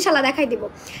না, কিন্তু ইনশাল্লাহ দেখাই দিব,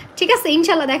 ঠিক আছে?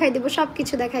 ইনশাল্লাহ দেখাই দিব, সব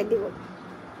কিছু দেখাই দিব,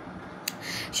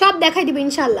 সব দেখাই দিব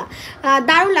ইনশাল্লাহ।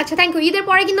 দারুণ লাগছে, থ্যাংক ইউ। ঈদের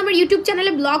পরে কিন্তু আমার ইউটিউব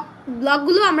চ্যানেলে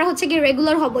ব্লগগুলো আমরা হচ্ছে গিয়ে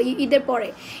রেগুলার হবো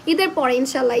ঈদের পরে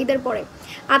ইনশাল্লাহ, ঈদের পরে।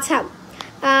 আচ্ছা,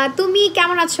 তুমি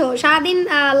কেমন আছো? সারাদিন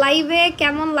লাইভে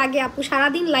কেমন লাগে আপু?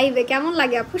 সারাদিন লাইভে কেমন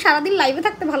লাগে আপু? সারাদিন লাইভে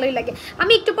থাকতে ভালোই লাগে।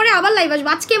 আমি একটু পরে আবার লাইভ আসবো,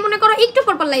 আজকে মনে করো একটু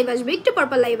পরপর লাইভ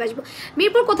আসবো।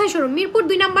 মিরপুর কোথায় শোরুম? মিরপুর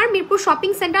 2 নম্বর, Mirpur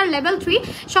shopping centre level 3,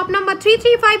 shop number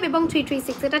 335 এবং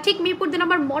 336। এটা ঠিক মিরপুর 2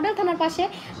 নম্বর মডেল থানার পাশে।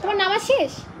 তোমার নামাজ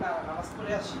শেষ?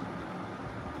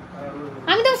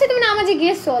 আমি তো ভাবছি তুমি নামাজে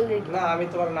গিয়েছো অলরেডি। না, আমি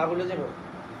তোমার না বলে যাবো।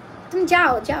 তুমি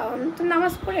যাও, তুমি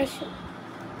নামাজ পড়ে এসো।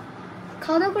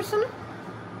 খাওয়া দাওয়া করছো না?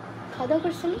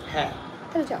 হ্যাঁ,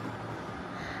 তাহলে যাও।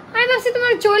 আমি ভাবছি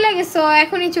তোমার চলে গেছো,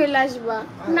 এখনই চলে আসবা।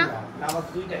 না, নামাজ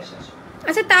 2টায় শেষ।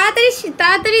 আচ্ছা,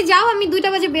 তাড়াতাড়ি যাও, আমি 2টা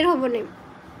বাজে বের হবো না।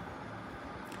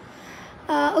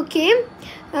 ওকে,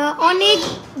 অনেক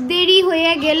দেরি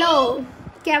হয়ে গেল।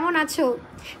 কেমন আছো?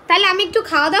 তাহলে আমি একটু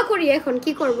খাওয়া দাওয়া করি এখন,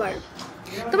 কি করবো আর।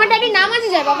 তোমার ড্যাডি নামাজে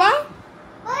যায় বাবা?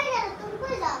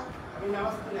 আমি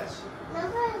নামাজ পড়ে আসি।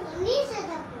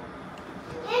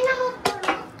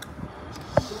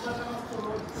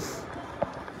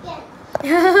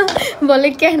 বলে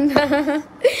কেন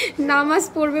নামাজ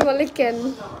পড়বে, বলে কেন?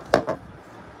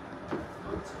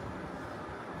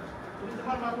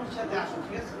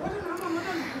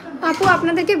 আপু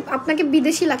আপনাকে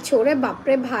বিদেশি লাগছে। ওরে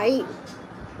বাপরে ভাই,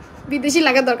 বিদেশি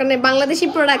লাগার দরকার নেই, বাংলাদেশি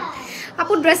প্রোডাক্ট।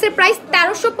 আপু ড্রেসের প্রাইস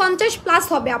 1350 প্লাস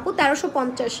হবে আপু,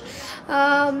 1350।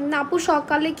 আপু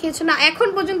সকালে খেয়েছো না? এখন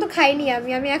পর্যন্ত খাইনি,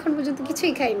 আমি এখন পর্যন্ত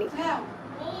কিছুই খাইনি।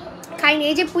 খাইনি,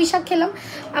 এই যে পুঁই শাক খেলাম।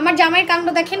 আমার জামাইয়ের কাণ্ড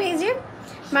দেখেন, এই যে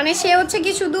মানে সে হচ্ছে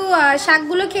কি শুধু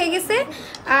শাকগুলো খেয়ে গেছে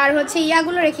আর হচ্ছে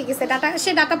ইয়াগুলো রেখে গেছে, ডাটা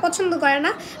সে ডাটা পছন্দ করে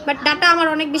না, বাট ডাটা আমার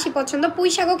অনেক বেশি পছন্দ। পুঁই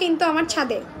শাকও কিন্তু আমার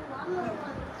ছাদে,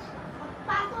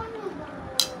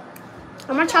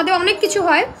 আমার ছাদে অনেক কিছু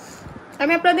হয়।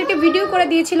 আমি আপনাদেরকে ভিডিও করে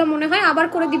দিয়েছিলাম মনে হয়, আবার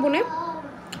করে দিব না।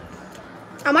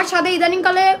 আমার ছাদে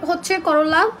ইদানিংকালে হচ্ছে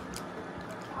করলা,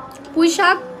 পুঁই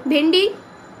শাক, ভেন্ডি,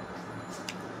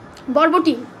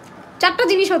 বরবটি, 4টা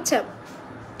জিনিস হচ্ছে।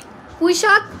 পুঁই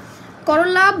শাক,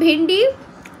 করলা, ভেন্ডি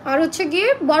আর হচ্ছে গিয়ে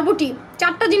বরবটি,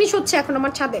 4টা জিনিস হচ্ছে এখন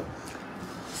আমার ছাদে।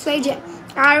 সেই যে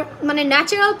আর মানে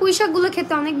ন্যাচারাল পুঁই শাকগুলো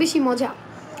খেতে অনেক বেশি মজা।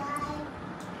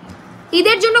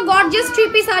 ঈদের জন্য গর্জিয়াস 3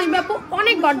 পিস আসবে আপু,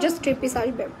 অনেক গর্জিয়াস 3 পিস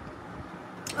আসবে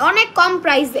অনেক কম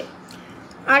প্রাইসে।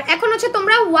 আর এখন হচ্ছে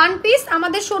তোমরা 1 পিস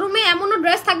আমাদের শোরুমে এমনও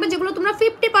ড্রেস থাকবে যেগুলো তোমরা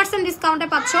 50% ডিসকাউন্টে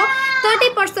পাচ্ছ,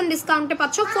 30% ডিসকাউন্টে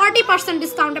পাচ্ছ, 40%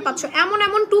 ডিসকাউন্টে পাচ্ছ।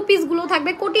 এমন 2 পিসগুলো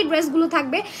থাকবে, কোটি ড্রেসগুলো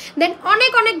থাকবে। দেন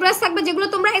অনেক ড্রেস থাকবে যেগুলো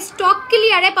তোমরা স্টক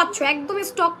ক্লিয়ারে পাচ্ছ, একদম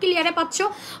স্টক ক্লিয়ারে পাচ্ছ।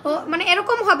 মানে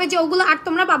এরকম হবে যে ওগুলো আর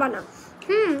তোমরা পাবা না।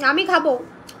 আমি খাবো,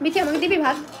 বিথি আমাকে দিবি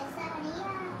ভাত?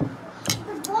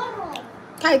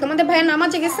 খাই, তোমাদের ভাইয়া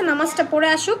নামাজে গেছে, নামাজটা পড়ে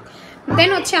আসুক, দেন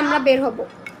হচ্ছে আমরা বের হব।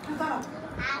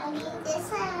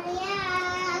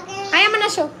 আয় আমার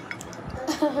আসো।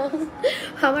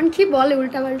 আমার কি বলে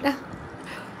উল্টা পাল্টা।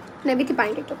 নেবিতি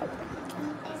পানিটা একটু খাবে।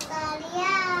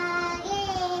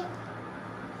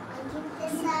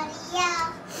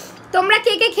 তোমরা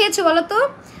কে কে খেয়েছো বলো তো?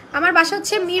 আমার বাসা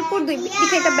হচ্ছে মিরপুর 2।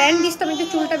 দেখে একটা ব্যান্ড দিস তো, আমি একটু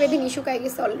চুলটা বেঁধে নি, শুকায়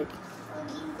গেছে অলরেডি।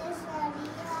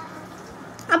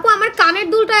 আপু আমার কানের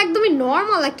দুলটা একদমই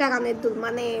নর্মাল একটা কানের দুল,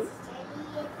 মানে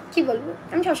কি বলবো,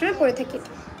 আমি সবসময় পরে থাকি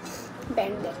এটা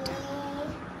ব্যান্ড, একটা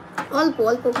অল্প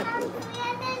কাটবো।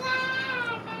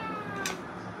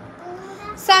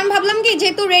 সো আমি ভাবলাম কি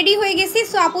যেহেতু রেডি হয়ে গেছি,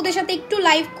 সো আপুদের সাথে একটু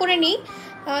লাইভ করে নিই,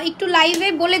 একটু লাইভে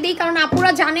বলে দিই, কারণ আপুরা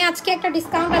জানে আজকে একটা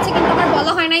ডিসকাউন্ট আছে, কিন্তু আমার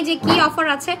বলা হয় নাই যে কি অফার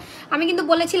আছে। আমি কিন্তু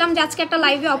বলেছিলাম যে আজকে একটা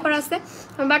লাইভে অফার আছে,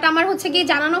 বাট আমার হচ্ছে গিয়ে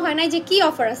জানানো হয় নাই যে কি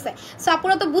অফার আছে। সো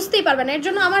আপুরা তো বুঝতেই পারবেন, এর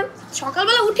জন্য আমার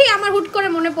সকালবেলা উঠেই আমার হুট করে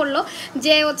মনে পড়লো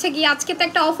যে হচ্ছে গিয়ে আজকে তো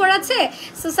একটা অফার আছে,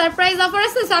 সো সারপ্রাইজ অফার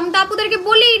আছে। সো আমি তো আপুদেরকে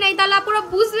বলিই নাই, তাহলে আপুরা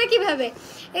বুঝবে কিভাবে?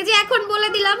 এই যে এখন বলে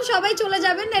দিলাম, সবাই চলে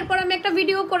যাবেন। এরপর আমি একটা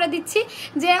ভিডিও করে দিচ্ছি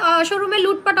যে শোরুমে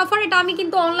লুটপাট অফার, এটা আমি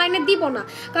কিন্তু অনলাইনে দিব না,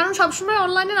 কারণ সবসময়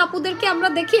অনলাইনের আপুদেরকে আমরা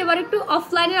দেখি, এবার একটু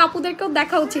অফলাইনের আপুদেরকেও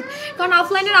দেখা উচিত, কারণ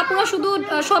অফলাইনের আপুরা শুধু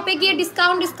শপে গিয়ে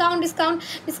ডিসকাউন্ট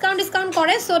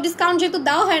করে। সো ডিসকাউন্ট যেহেতু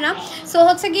দেওয়া হয় না, সো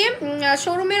হচ্ছে গিয়ে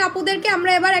শোরুমের আপুদেরকে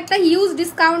আমরা এবার একটা হিউজ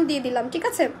ডিসকাউন্ট দিয়ে দিলাম, ঠিক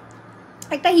আছে?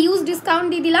 একটা হিউজ ডিসকাউন্ট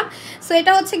দিয়ে দিলাম। সো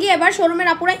এটা হচ্ছে গিয়ে এবার শোরুমের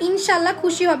আপুরা ইনশাল্লাহ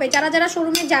খুশি হবে, যারা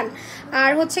শোরুমে যান।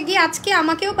 আর হচ্ছে গিয়ে আজকে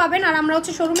আমাকেও পাবেন, আর আমরা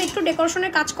হচ্ছে শোরুমে একটু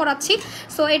ডেকোরেশনের কাজ করাচ্ছি।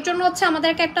 সো এর জন্য হচ্ছে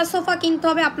আমাদেরকে একটা সোফা কিনতে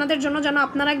হবে আপনাদের জন্য, যেন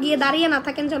আপনারা গিয়ে দাঁড়িয়ে না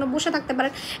থাকেন, যেন বসে থাকতে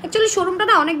পারেন। অ্যাকচুয়ালি শোরুমটা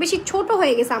না অনেক বেশি ছোট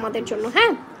হয়ে গেছে আমাদের জন্য।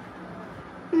 হ্যাঁ,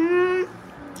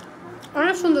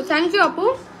 অনেক সুন্দর, থ্যাংক ইউ আপু।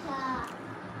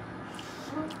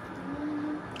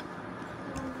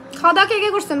 খাওয়া দাওয়া কে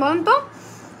করছেন বলেন তো?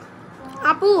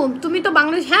 আপু তুমি তো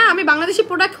বাংলাদেশ, হ্যাঁ আমি বাংলাদেশি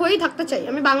প্রোডাক্ট হয়েই থাকতে চাই,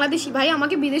 আমি বাংলাদেশি ভাই,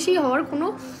 আমাকে বিদেশি হওয়ার কোনো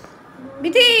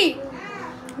বিধি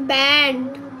ব্যান্ড।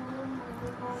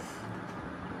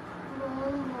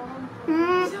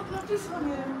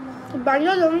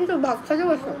 বাড়িও যেমন তো ভাগ থাকে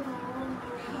বসো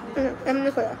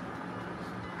এমনি করে।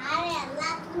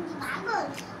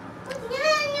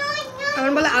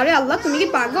 আমার বলে আরে আল্লাহ তুমি কি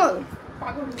পাগল?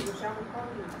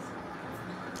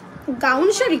 গাউন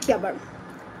শাড়ি কি আবার?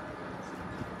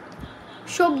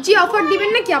 সবজি অফার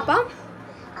দিবেন নাকি আপা?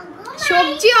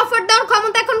 সবজি অফার দেওয়ার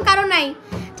ক্ষমতা এখন কারো নাই,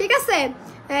 ঠিক আছে?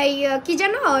 এই কি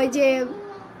জানো, ওই যে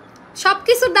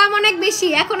সবকিছুর দাম অনেক বেশি,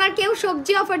 এখন আর কেউ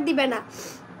সবজি অফার দিবে না।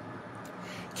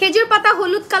 খেজুর পাতা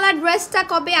হলুদ কালার ড্রেসটা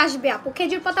কবে আসবে আপু?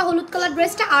 খেজুর পাতা হলুদ কালার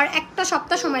ড্রেসটা আর একটা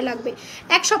সপ্তাহ সময় লাগবে,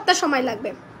 1 সপ্তাহ সময় লাগবে।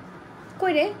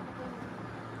 কই রে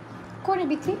করে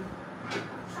বিক্রি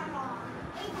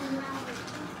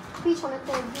পিছনে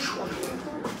তো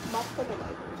বাস্তবে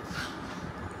লাগবে।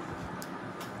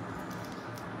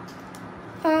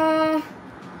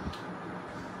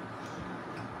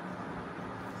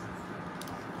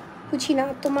 বুঝি না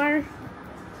তোমার।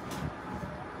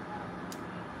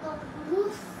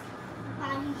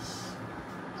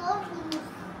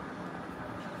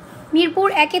 মিরপুর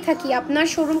 1-এ থাকি, আপনার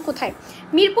শোরুম কোথায়?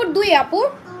 মিরপুর 2-এ আপু।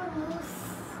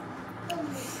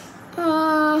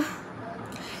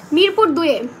 মিরপুর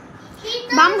 2-এ।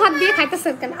 বাম হাত দিয়ে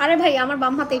খাইতেছেন কেন? আরে ভাই আমার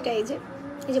বাম হাত এইটা, এই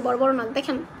যে বড় বড় নাক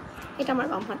দেখেন, এটা আমার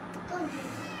বাম হাত।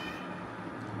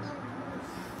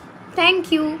 Thank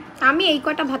you. আমি এই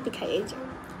কয়টা ভাতই খাই, এই যে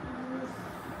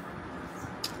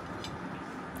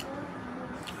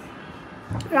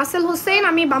রাসেল হোসেন,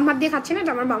 আমি বাম হাত দিয়ে খাচ্ছি না,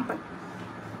 এটা আমার বাম হাত।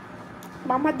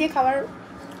 বাম হাত দিয়ে খাওয়ার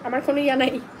আমার কোনো ইয়া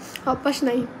নাই, অভ্যাস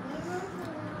নাই।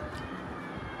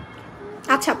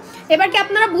 আচ্ছা, এবার কি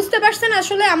আপনারা বুঝতে পারছেন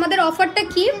আসলে আমাদের অফারটা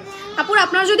কি? আপুর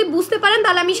আপনারা যদি বুঝতে পারেন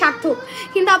তাহলে আমি সার্থক,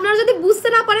 কিন্তু আপনারা যদি বুঝতে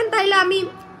না পারেন তাহলে আমি,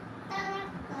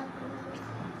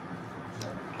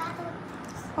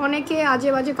 অনেকে আজে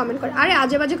বাজে কমেন্ট করে। আরে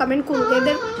আজে বাজে কমেন্ট করুক,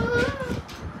 এদের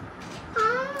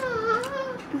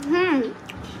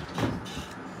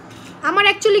আমার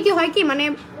অ্যাকচুয়ালি কি হয় কি, মানে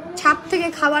ছাদ থেকে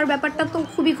খাওয়ার ব্যাপারটা তো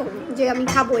খুবই কম যে আমি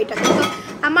খাবো এটা, কিন্তু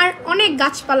আমার অনেক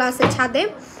গাছপালা আছে ছাদে।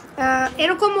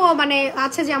 এরকমও মানে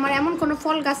আছে যে আমার এমন কোনো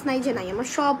ফল গাছ নাই যে নাই, আমার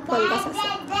সব ফল গাছ আছে।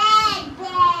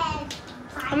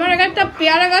 আমার একটা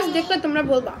পেয়ারা গাছ দেখলে তোমরা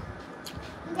বলবা,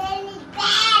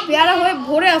 পেয়ারা হয়ে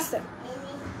ভরে আছে।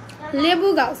 লেবু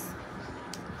গাছ,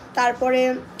 তারপরে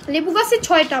লেবু গাছে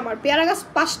 6টা, আমার পেয়ারা গাছ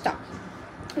 5টা,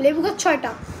 লেবু গাছ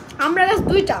 6টা, আমড়া গাছ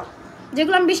 2টা,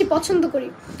 যেগুলো আমি বেশি পছন্দ করি,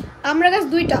 আমড়া গাছ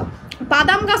 2টা,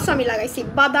 বাদাম গাছ আমি লাগাইছি,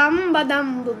 বাদাম বাদাম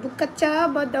কাঁচা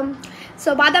বাদাম। সো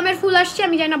বাদামের ফুল আসছে,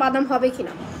 আমি জানি না বাদাম হবে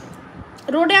কিনা।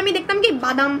 রোডে আমি দেখতাম কি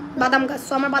বাদাম বাদাম গাছ,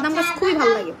 সো আমার বাদাম গাছ খুবই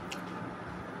ভালো লাগে।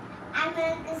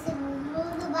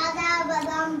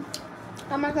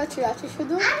 আমার কাছে আছে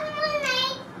শুধু,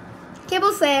 কে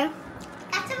বলছে?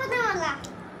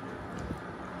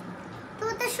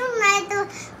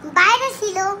 বাইরে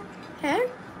ছিল, হ্যাঁ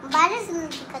বাইরে ছিল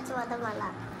কাঁচা বাদামওয়ালা।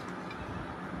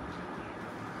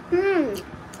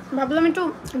 ভাবলাম একটু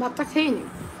ভাতটা খেয়ে নি।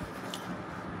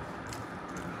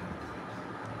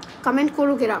 কমেন্ট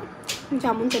করুক এরা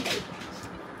যেমন সেটাই।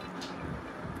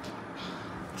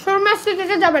 শোরুমে আজকে কে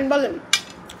কে যাবেন বলেন?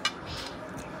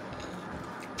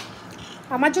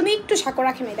 আমার জন্য একটু সাকো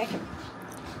রাখেন, দেখেন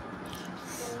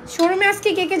শোরুমে আজকে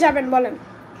কে কে যাবেন বলেন,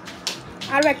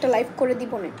 আরও একটা লাইভ করে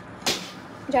দিব না।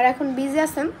 যারা এখন বিজি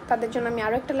আছেন তাদের জন্য আমি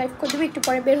আরও একটা লাইভ করে দেবো, একটু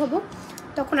পরে বের হবো,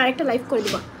 তখন আরেকটা লাইভ করে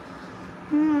দিব।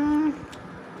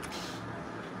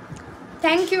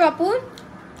 থ্যাংক ইউ আপু,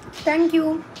 থ্যাংক ইউ।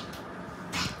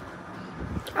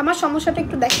 আমার সমস্যাটা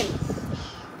একটু দেখেন,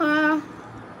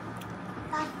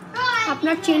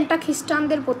 আপনার চেনটা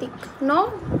খ্রিস্টানদের প্রতীক। নো,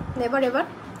 নেভার এভার,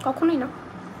 কখনোই না।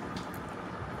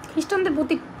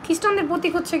 খ্রিস্টানদের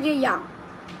প্রতীক হচ্ছে গিয়ে ইয়া,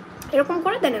 এরকম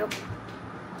করে দেন, এরকম।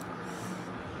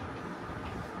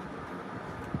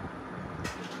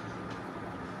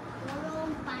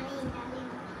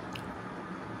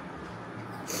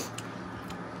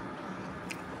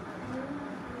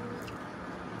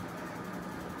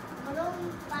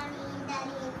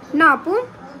 না আপু,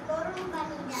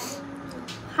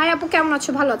 হাই আপু, কেমন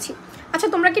আছো? ভালো আছি। আচ্ছা,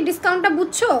 তোমরা কি ডিসকাউন্টটা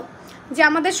বুঝছো যে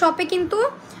আমাদের শপে কিন্তু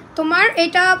তোমার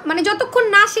এটা মানে যতক্ষণ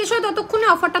না শেষ হয় ততক্ষণে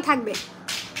অফারটা থাকবে।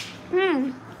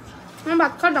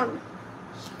 ভাত খাওয়া ডান।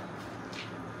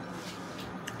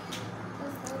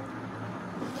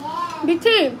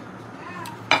 বিথি,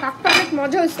 শাকটা অনেক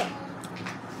মজা হয়েছে,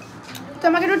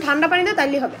 তোমাকে একটু ঠান্ডা পানি দাও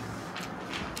তাইলেই হবে।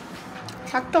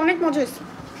 শাকটা অনেক মজা হয়েছে।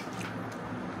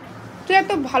 তুই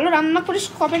এত ভালো রান্না করিস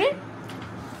কবে রে?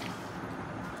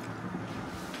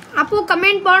 আপু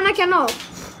কমেন্ট পড়ো না কেন?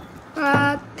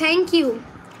 Thank you.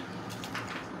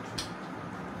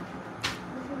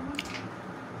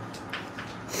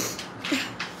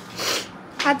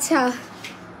 আচ্ছা,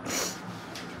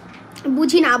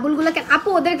 বুঝি না আবুলগুলো কেন। আপু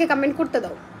ওদেরকে কমেন্ট করতে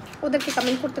দাও, ওদেরকে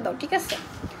কমেন্ট করতে দাও, ঠিক আছে?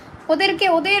 ওদেরকে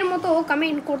ওদের মতো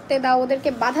কমেন্ট করতে দাও, ওদেরকে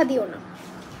বাধা দিও না।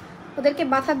 ওদেরকে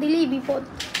বাধা দিলেই বিপদ,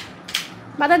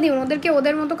 বাধা দিও না, ওদেরকে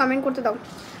ওদের মতো কমেন্ট করতে দাও।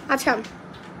 আচ্ছা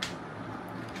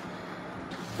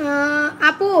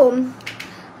আপু,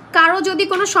 কারো যদি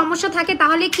কোনো সমস্যা থাকে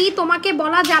তাহলে কি তোমাকে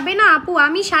বলা যাবে না? আপু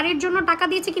আমি শাড়ির জন্য টাকা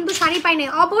দিয়েছি কিন্তু শাড়ি পাই না।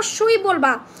 অবশ্যই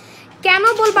বলবা, কেন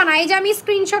বলবা না? এই যে আমি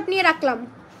স্ক্রিনশট নিয়ে রাখলাম।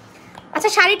 আচ্ছা,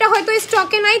 শাড়িটা হয়তো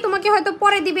স্টকে নাই, তোমাকে হয়তো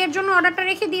পরে দিবে, এর জন্য অর্ডারটা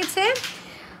রেখে দিয়েছে।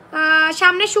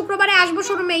 সামনে শুক্রবারে আসবো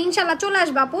শোরুমে, ইনশাল্লাহ চলে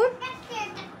আসবো আপু।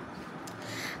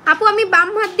 আপু আমি বাম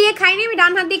হাত দিয়ে খাইনি, আমি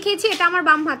ডান হাত দিয়ে খেয়েছি। এটা আমার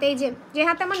বাম হাত, এই যে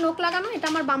হাতে আমার নখ লাগানো, এটা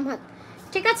আমার বাম হাত,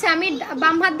 ঠিক আছে? আমি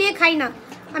বাম হাত দিয়ে খাই না,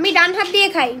 আমি ডান হাত দিয়ে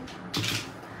খাই।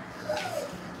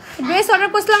 ড্রেস অর্ডার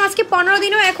করছিলাম আজকে 15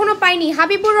 দিনও এখনো পাইনি।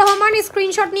 হাবিবুর রহমান,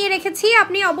 স্ক্রিনশট নিয়ে রেখেছি,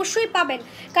 আপনি অবশ্যই পাবেন।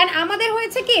 কারণ আমাদের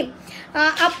হয়েছে কি,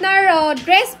 আপনার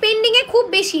ড্রেস পেন্ডিংয়ে খুব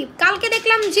বেশি। কালকে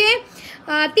দেখলাম যে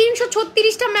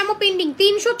 336টা মেমো পেন্ডিং,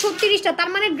 336টা। তার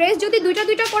মানে ড্রেস যদি দুইটা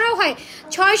দুইটা করাও হয়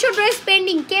 600 ড্রেস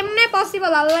পেন্ডিং। কেমনে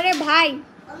পসিবল? আল্লাহ রে ভাই।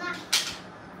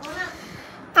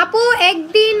 আপু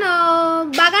একদিন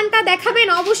বাগানটা দেখাবেন?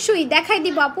 অবশ্যই দেখাই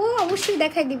দিব আপু, অবশ্যই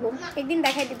দেখাই দিব, একদিন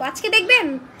দেখাই দিব। আজকে দেখবেন?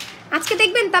 আজকে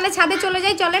দেখবেন? তাহলে ছাদে চলে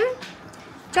যাই, চলেন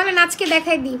চলেন আজকে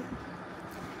দেখাই দিই।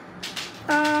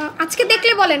 আজকে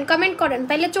দেখলে বলেন, কমেন্ট করেন,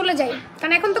 তাইলে চলে যাই,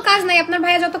 কারণ এখন তো কাজ নাই আপনার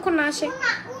ভাইয়া যতক্ষণ না আসে।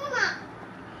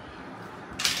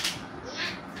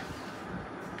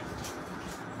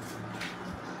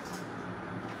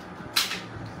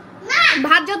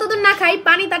 ভাত যতদূর না খাই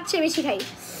পানি তার চেয়ে বেশি খাই,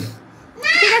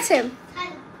 ঠিক আছে?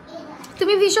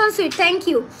 তুমি ভীষণ sweet, thank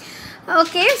you.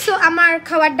 Okay, so আমার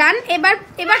খাবার ডান।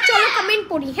 এবার চলো কমেন্ট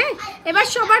পড়ি। হ্যাঁ, এবার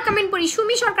সবার কমেন্ট পড়ি।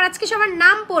 সুমি সরকার, আজকে সবার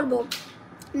নাম পড়বো,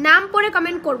 নাম পড়ে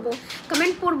কমেন্ট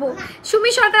পড়বো।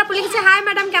 সুমি সরকার আপু লিখেছে, হাই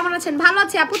ম্যাডাম কেমন আছেন? ভালো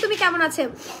আছি আপু, তুমি কেমন আছেন?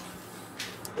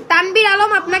 তানবীর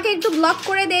আলম, আপনাকে একটু ব্লক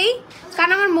করে দেই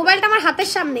কারণ আমার মোবাইলটা আমার হাতের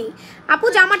সামনেই। আপু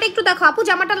জামাটা একটু দেখো, আপু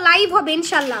জামাটা লাইভ হবে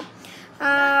ইনশাল্লাহ,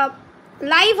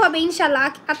 লাইভ হবে ইনশাল্লাহ।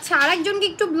 আচ্ছা, আরেকজনকে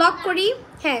একটু ব্লক করি।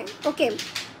 হ্যাঁ, ওকে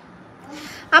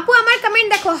আপু আমার কমেন্ট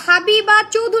দেখো। হাবিবা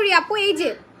চৌধুরী আপু, এই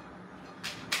যে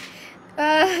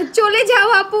চলে যাও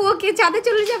আপু। ওকে, ছাদে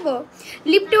চলে যাব,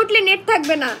 লিফটে উঠলে নেট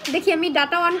থাকবে না। দেখি আমি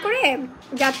ডাটা অন করে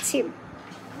যাচ্ছি।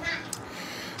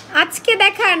 আজকে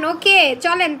দেখান, ওকে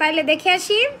চলেন তাইলে দেখে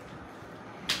আসি।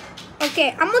 ওকে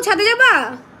আম্মু ছাদে যাবা?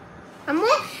 আম্মু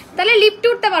তাহলে লিফটে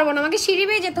উঠতে পারবো না, আমাকে সিঁড়ি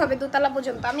বেয়ে যেতে হবে 2 তলা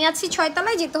পর্যন্ত। আমি আছি 6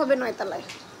 তলায়, যেতে হবে 9 তলায়।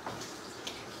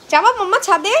 যাবা মাম্মা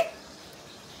ছাদে?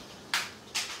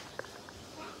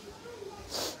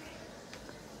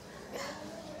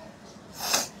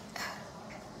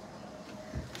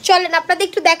 চলেন আপনাদের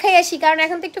একটু দেখাই আসি, কারণ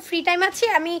এখন তো একটু ফ্রি টাইম আছে।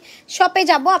 আমি শপে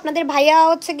যাব, আপনাদের ভাইয়া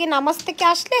হচ্ছে গিয়ে নামাজ থেকে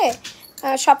আসলে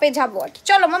শপে যাবো আর কি।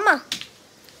 চলো মাম্মা,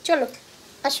 চলো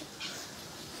আসো।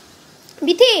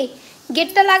 বিথি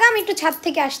গেটটা লাগা, আমি একটু ছাদ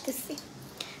থেকে আসতেছি।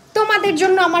 তোমাদের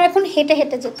জন্য আমার এখন হেঁটে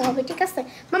হেঁটে যেতে হবে, ঠিক আছে?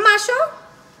 মাম্মা আসো,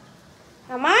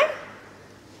 আমার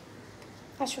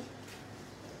আসো,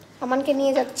 আমানকে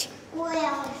নিয়ে যাচ্ছি,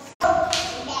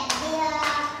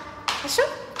 আসো।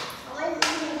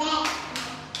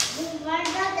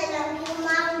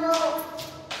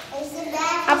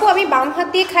 আপু আমি বাম হাত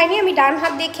দিয়ে খাইনি, আমি ডান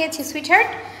হাত দিয়ে খেয়েছি। সুইট হার্ট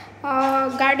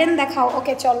গার্ডেন দেখাও।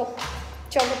 ওকে চলো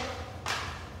চলো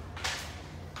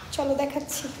চলো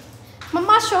দেখাচ্ছি।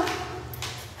 মাম্মা আসো,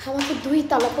 আমাকে 2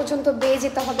 তলা পর্যন্ত বেয়ে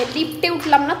যেতে হবে। লিফটে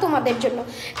উঠলাম না তোমাদের জন্য,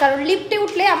 কারণ লিফটে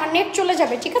উঠলে আমার নেট চলে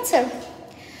যাবে, ঠিক আছে?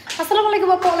 আসসালামু আলাইকুম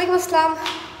আপু। ওয়ালাইকুম আসসালাম।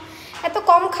 এত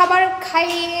কম খাবার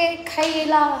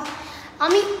খাইলা?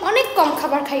 আমি অনেক কম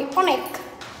খাবার খাই, অনেক,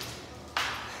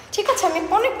 ঠিক আছে? আমি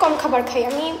অনেক কম খাবার খাই।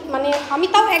 আমি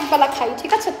তাও একবেলা খাই,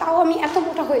 ঠিক আছে? তাও আমি এত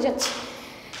মোটা হয়ে যাচ্ছি,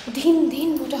 দিন দিন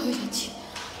মোটা হয়ে যাচ্ছি।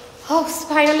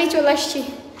 ফাইনালি চলে আসছি,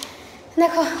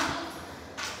 দেখো।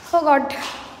 ও গড,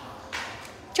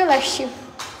 চলে আসছি।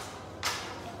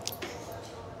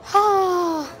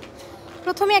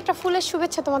 প্রথমে একটা ফুলের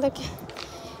শুভেচ্ছা তোমাদেরকে।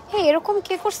 হ্যাঁ, এরকম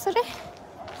কে করছে রে?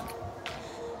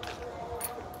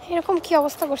 এরকম কি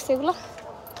অবস্থা করছে এগুলো?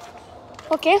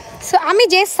 ওকে, সো আমি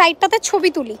যে সাইডটাতে ছবি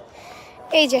তুলি,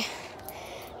 এই যে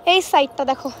এই সাইডটা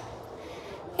দেখো,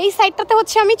 এই সাইডটাতে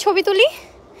হচ্ছে আমি ছবি তুলি।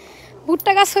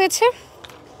 ভুট্টা গাছ হয়েছে,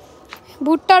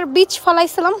 ভুট্টার বীজ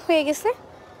ফলাইছিলাম, হয়ে গেছে,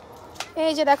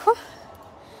 এই যে দেখো।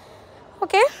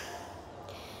 ওকে,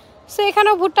 সো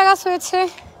এখানেও ভুট্টা গাছ হয়েছে,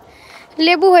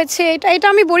 লেবু হয়েছে। এটা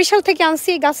আমি বরিশাল থেকে আনছি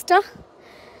এই গাছটা।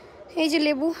 এই যে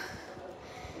লেবু,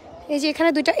 এই যে এখানে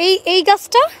 2টা।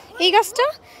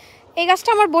 এই গাছটা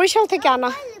আমার বরিশাল থেকে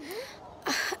আনা,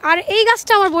 আর এই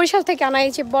গাছটা আমার বরিশাল থেকে আনা।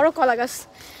 এই যে বড় কলা গাছ,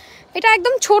 এটা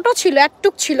একদম ছোট ছিল,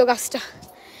 একটুক ছিল গাছটা।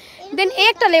 দেন এই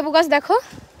একটা লেবু গাছ দেখো,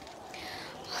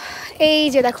 এই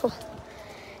যে দেখো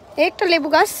একটা লেবু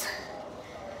গাছ,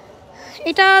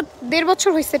 এটা 1.5 বছর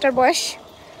হয়েছে এটার বয়স,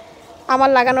 আমার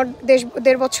লাগানোর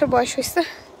 1.5 বছর বয়স হয়েছে।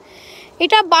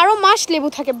 এটা 12 মাস লেবু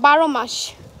থাকে, 12 মাস।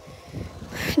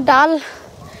 ডাল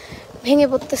ভেঙে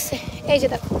পড়তেছে, এই যে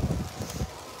দেখো,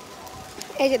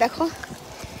 এই যে দেখো।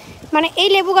 মানে এই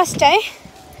লেবু গাছটায়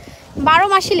 12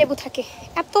 মাসই লেবু থাকে,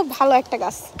 এত ভালো একটা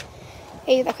গাছ।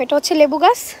 এই যে দেখো, এটা হচ্ছে লেবু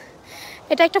গাছ,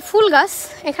 এটা একটা ফুল গাছ,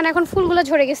 এখানে এখন ফুলগুলো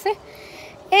ঝরে গেছে।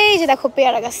 এই যে দেখো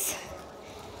পেয়ারা গাছ,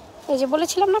 এই যে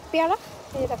বলেছিলাম না পেয়ারা,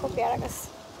 এই যে দেখো পেয়ারা গাছ।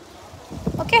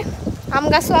 ওকে, আম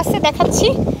গাছও আছে, দেখাচ্ছি।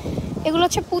 এগুলো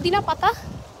হচ্ছে পুদিনা পাতা,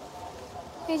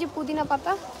 এই যে পুদিনা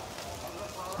পাতা।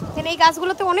 দেন এই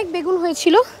গাছগুলোতে অনেক বেগুন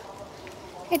হয়েছিল।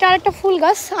 এটা আরেকটা ফুল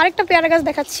গাছ, আরেকটা পেয়ারা গাছ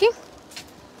দেখাচ্ছি।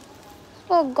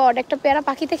 ও গড, একটা পেয়ারা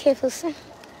পাখিতে খেয়ে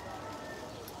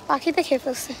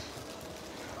ফেলছে,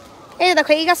 এই যে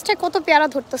দেখো এই গাছটায় কত পেয়ারা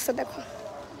ধরতেছে দেখো।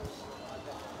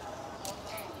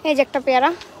 এই যে একটা পেয়ারা।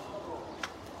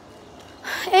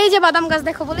 এই যে বাদাম গাছ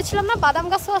দেখো, বলেছিলাম না বাদাম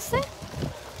গাছও আছে।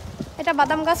 এটা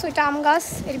বাদাম গাছ, ওইটা আম গাছ,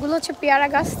 এগুলো হচ্ছে পেয়ারা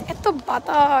গাছ। এত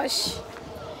বাতাস।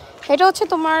 এটা হচ্ছে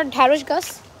তোমার ঢ্যাঁড়স গাছ,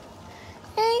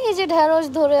 এই যে ঢ্যাঁড়স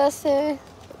ধরে আছে,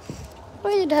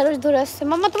 ওই যে ঢ্যাঁড়স ধরে আছে।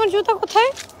 মাম্মা তোমার জুতা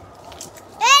কোথায়?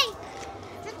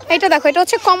 এইটা দেখো, এটা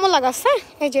হচ্ছে কমলা গাছ। হ্যাঁ,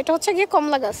 এই যে এটা হচ্ছে গিয়ে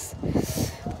কমলা গাছ।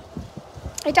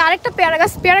 এটা আরেকটা পেয়ারা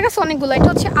গাছ, পেয়ারা গাছ অনেকগুলো। এটা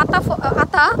হচ্ছে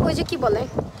আতা, ওই যে কি বলে,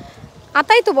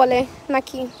 আতাই তো বলে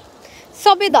নাকি,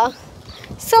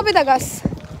 সবেদা গাছ।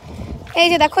 এই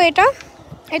যে দেখো,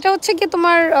 এটা হচ্ছে কি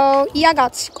তোমার ইয়া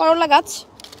গাছ, করলা গাছ।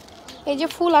 এই যে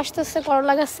ফুল আসতেছে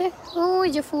করলা গাছে, ওই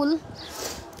যে ফুল,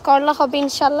 করলা হবে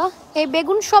ইনশাল্লাহ। এই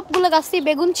বেগুন, সবগুলো গাছে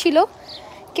বেগুন ছিল,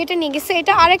 কেটে নিয়ে গেছে।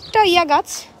 এটা আরেকটা ইয়া গাছ,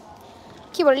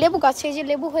 কি বলে, লেবু গাছ। এই যে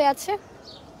লেবু হয়ে আছে,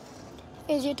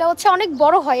 এই যে এটা হচ্ছে অনেক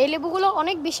বড় হয়, এই লেবুগুলো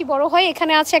অনেক বেশি বড় হয়।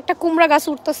 এখানে আছে একটা কুমড়া গাছ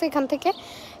উঠতেছে এখান থেকে।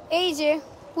 এই যে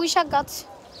পুঁইশাক গাছ,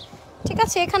 ঠিক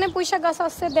আছে, এখানে পুঁইশাক গাছ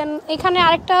আছে। দেন এখানে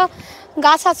আরেকটা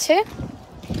গাছ আছে,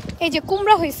 এই যে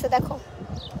কুমড়া হয়েছে, দেখো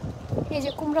এই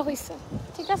যে কুমড়া হয়েছে,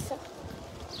 ঠিক আছে,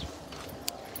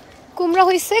 কুমড়া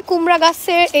হয়েছে। কুমড়া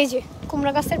গাছের, এই যে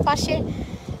কুমড়া গাছের পাশে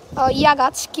ইয়া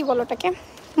গাছ, কি বলো ওটাকে,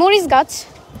 মরিচ গাছ।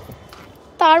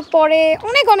 তারপরে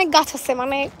অনেক অনেক গাছ আছে,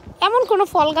 মানে এমন কোনো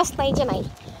ফল গাছ নাই যে নাই।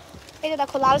 এই যে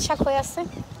দেখো লাল শাক হয়ে আছে,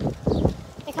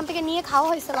 এখান থেকে নিয়ে খাওয়া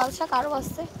হয়েছে লাল শাক। আরও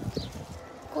আছে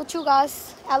কচু গাছ,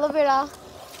 অ্যালোভেরা,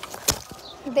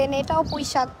 দেন এটাও পুঁই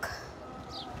শাক।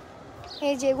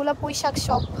 এই যে এগুলো পুঁই শাক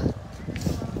সব।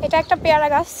 এটা একটা পেয়ারা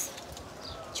গাছ,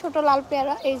 ছোট লাল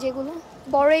পেয়ারা। এই যেগুলো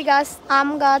বড়ই গাছ, আম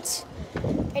গাছ,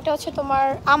 এটা হচ্ছে তোমার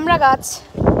আমড়া গাছ,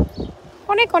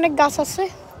 অনেক অনেক গাছ আছে।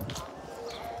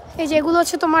 এই যে এগুলো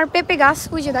হচ্ছে তোমার পেঁপে গাছ,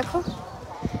 ওই যে দেখো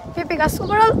পেঁপে গাছ।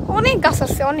 ওভারঅল অনেক গাছ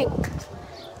আছে, অনেক,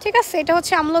 ঠিক আছে। এটা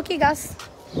হচ্ছে আমলকি গাছ,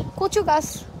 কচু গাছ,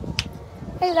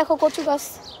 এই যে দেখো কচু গাছ।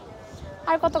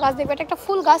 আর কত গাছ দেখবে, এটা একটা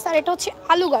ফুল গাছ। আর এটা হচ্ছে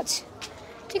আলু গাছ,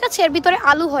 ঠিক আছে, এর ভিতরে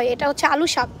আলু হয়, এটা হচ্ছে আলু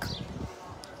শাক,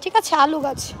 ঠিক আছে, আলু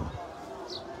গাছ।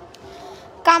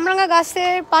 কামরাঙা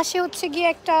গাছের পাশে হচ্ছে গিয়ে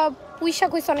একটা পুঁই শাক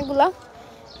হয়েছে অনেকগুলা।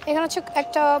 এখানে হচ্ছে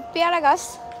একটা পেয়ারা গাছ।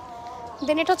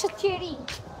 দেন এটা হচ্ছে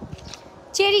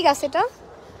চেরি গাছ।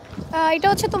 এটা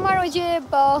হচ্ছে তোমার ওই যে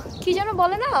কি যেন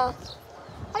বলে না,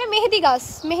 আরে মেহেদি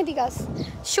গাছ।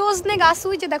 সজনে গাছ,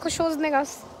 ওই যে দেখো সজনে গাছ।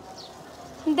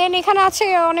 দেন এখানে আছে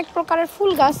অনেক প্রকারের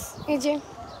ফুল গাছ, এই যে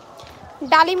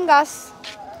ডালিম গাছ,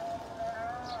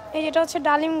 এই যেটা হচ্ছে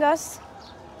ডালিম গাছ।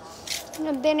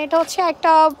 দেন এটা হচ্ছে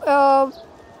একটা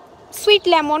সুইট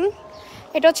লেমন,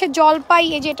 এটা হচ্ছে জলপাই,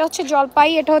 এই যে এটা হচ্ছে জলপাই।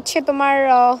 এটা হচ্ছে তোমার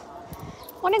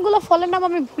অনেকগুলো ফলের নাম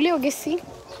আমি ভুলেও গেছি।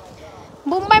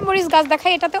 বোম্বাই মরিচ গাছ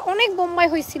দেখাই, এটাতে অনেক বোম্বাই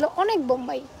হয়েছিল, অনেক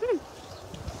বোম্বাই।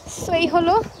 সো এই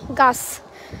হলো গাছ,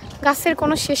 গাছের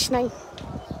কোনো শেষ নাই।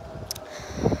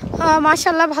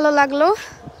 মাশাআল্লাহ ভালো লাগলো।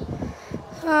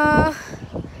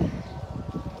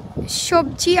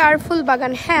 সবজি আর ফুল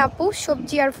বাগান, হ্যাঁ আপু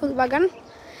সবজি আর ফুল বাগান।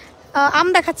 আম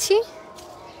দেখাচ্ছি,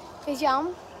 এই যে আম,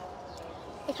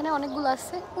 এখানে অনেকগুলো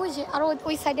আছে। ওই যে আরও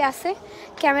ওই সাইডে আছে,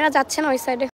 ক্যামেরা যাচ্ছে না ওই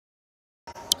সাইডে।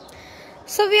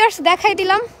 সো ভিউয়ার্স দেখাই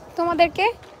দিলাম তোমাদেরকে।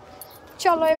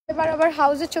 চলো এবার আবার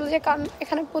হাউসে চলে যাই, কারণ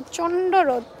এখানে প্রচণ্ড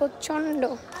রোদ, প্রচণ্ড।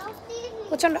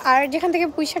 আর যেখান থেকে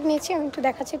পুঁই শাক নিয়েছি আমি একটু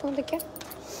দেখাচ্ছি তোমাদেরকে।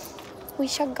 পুঁই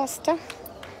শাক গাছটা,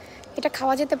 এটা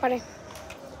খাওয়া যেতে পারে।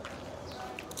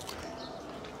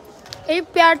 এই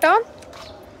পেয়ারাটা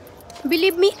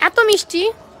বিলিভ মি এত মিষ্টি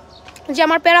যে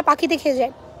আমার পেয়ারা পাখিতে খেয়ে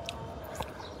যায়।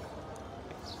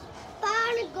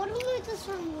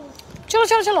 চলো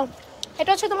চলো চলো, এটা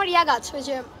হচ্ছে তোমার ইয়া গাছ, ওই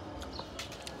যে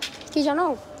কি জানো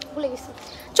ভুলে গেছি।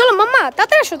 চলো মাম্মা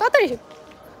তাড়াতাড়ি আসো, তাড়াতাড়ি এসো।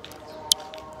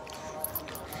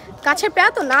 গাছের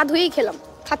পেয়ারা তো না ধুয়েই খেলাম,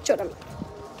 খাচ্ছ ওটা।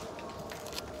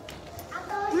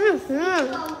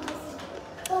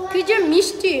 কি যে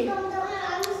মিষ্টি,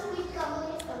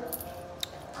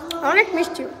 অনেক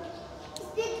মিষ্টি।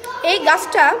 এই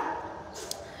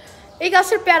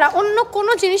গাছের পেয়ারা অন্য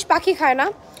কোনো জিনিস পাখি খায় না,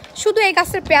 শুধু এই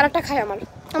গাছের পেয়ারাটা খায়।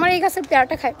 আমার এই গাছের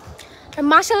পেয়ারাটা খায়। আর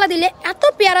মাশাআল্লাহ দিলে এত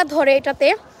পেয়ারা ধরে এটাতে।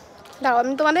 দাঁড়াও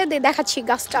আমি তোমাদের দেখাচ্ছি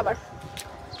গাছটা আবার।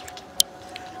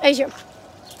 এই যে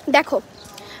দেখো,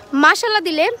 মাশাআল্লাহ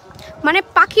দিলে মানে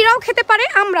পাখিরাও খেতে পারে,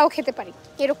 আমরাও খেতে পারি,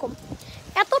 এরকম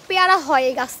এত পেয়ারা হয়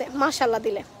এই গাছে মাশাআল্লাহ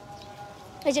দিলে।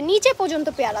 এই যে নিচে পর্যন্ত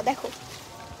পেয়ারা দেখো,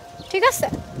 ঠিক আছে।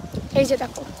 এই যে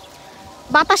দেখো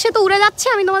বাতাসে তো উড়ে যাচ্ছে,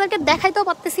 আমি তোমাদেরকে দেখাইতেও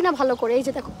পারতেছি না ভালো করে। এই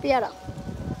যে দেখো পেয়ারা,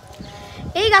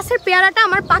 এই গাছের পেয়ারাটা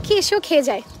আমার পাখি এসেও খেয়ে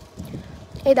যায়।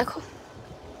 এই দেখো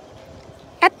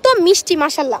এত মিষ্টি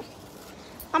মাশাআল্লাহ।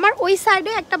 আমার ওই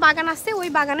সাইডে একটা বাগান আছে, ওই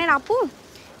বাগানের আপু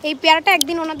এই পেয়ারাটা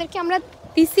একদিন ওনাদেরকে আমরা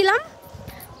দিছিলাম,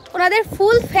 ওনাদের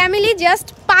ফুল ফ্যামিলি জাস্ট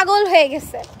পাগল হয়ে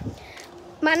গেছে,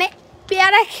 মানে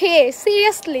পেয়ারা খেয়ে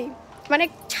সিরিয়াসলি। মানে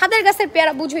ছাদের গাছের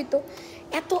পেয়ারা বুঝই তো,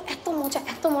 এত এত মজা,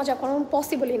 এত মজা কোনো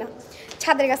পসিবলই না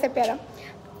ছাদের গাছের পেয়ারা।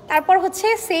 তারপর হচ্ছে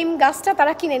সেম গাছটা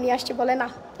তারা কিনে নিয়ে আসছে, বলে না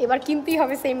এবার কিনতেই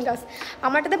হবে সেম গাছ।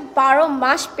 আমারটাতে 12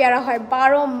 মাস পেয়ারা হয়,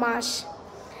 12 মাস।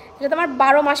 এটা আমার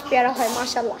 12 মাস পেয়ারা হয়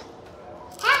মাশাআল্লাহ।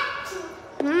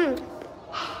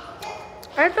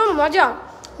 এত মজা,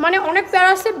 মানে অনেক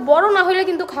পেয়ারা আছে বড় না হলে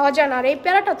কিন্তু খাওয়া যায় না। আর এই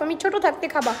পেয়ারাটা তুমি ছোট থাকতে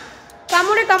খাবা,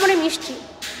 কামড়ে কামড়ে মিষ্টি।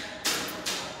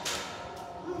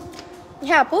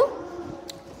 হ্যাঁ আপু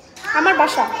আমার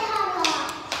বাসা,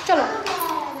 চলো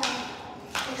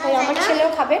আর আমার ছেলেও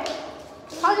খাবে।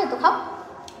 খাও যেত, খাও।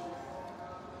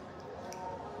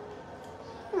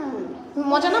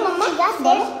 মজা না মাম্মা?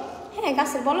 বলো। হ্যাঁ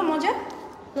গাছের, বলো মজা।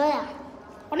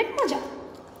 অনেক মজা,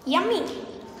 ইয়াম্মি।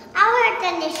 আবার একটা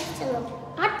নেক্সট ছিল।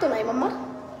 আর তো নাই মাম্মা।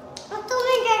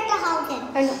 তুমি একটা খাও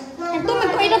কেন? তুমি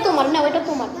তো, এটা তোমার না, ওইটা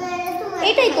তোমার,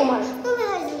 এইটাই তোমার। তুমি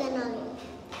খাইছিলে না আগে।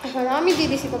 হ্যাঁ আমি দিয়ে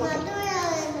দিছি তোমাকে।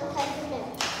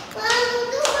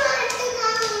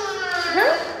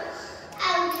 হ্যাঁ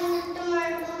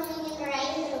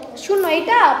শুনো,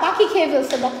 এটা পাখি খেয়ে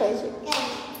ফেলছে, দেখো এই যে।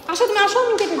 আসো তুমি, আসো,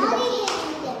 আমি কেটে দিবা।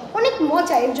 অনেক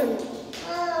মজা এর জন্য।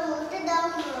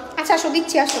 আচ্ছা আসো,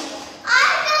 দিচ্ছি, আসো।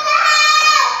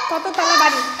 কত তলা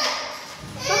বাড়ি?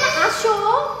 আসো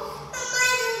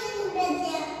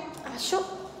আসো,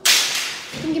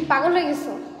 তুমি কি পাগল হয়ে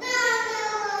গেছো?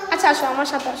 আচ্ছা আসো, আমার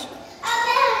সাথে আসো।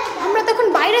 আমরা তখন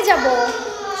বাইরে যাব,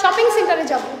 শপিং সেন্টারে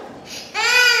যাব।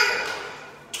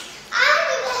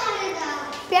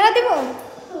 পেয়ারা দেব?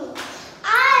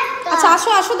 আচ্ছা আসো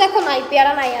আসো, দেখো নাই,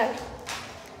 পেয়ারা নাই আর।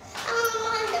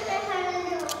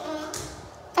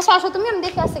 আচ্ছা আসো তুমি, আমি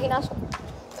দেখে আসছি কিনা, আসো।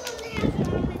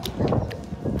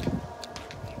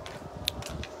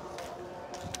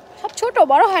 সব ছোট,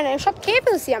 বড় হয় না, সব খেয়ে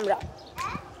ফেলছি আমরা,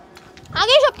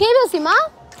 আগেই সব খেয়ে ফেলছি মা।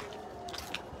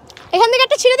 এখান থেকে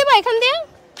একটা ছিঁড়ে দেবো, এখান দিয়ে।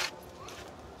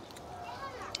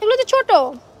 এগুলো তো ছোট,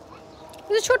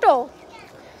 এগুলো ছোট।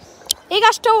 এই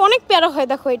গাছটাও অনেক পেয়ারা হয়,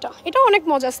 দেখো এটা, এটাও অনেক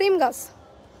মজা, সেম গাছ।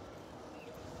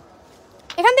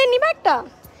 এখান থেকে নিবা একটা,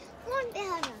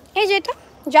 এই যে এটা,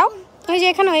 যাও, এই যে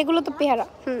এখানে, এগুলো তো পেয়ারা।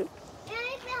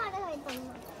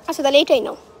 আচ্ছা তাহলে এইটাই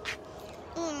নাও,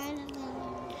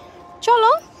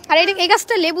 চলো। আর এই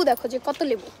গাছটা লেবু, দেখো যে কত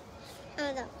লেবু।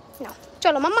 নাও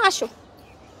চলো মাম্মা, আসো।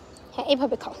 হ্যাঁ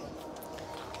এইভাবে খাও,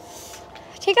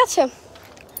 ঠিক আছে।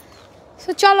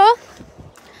 তো চলো,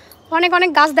 অনেক অনেক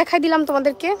গাছ দেখাই দিলাম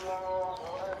তোমাদেরকে,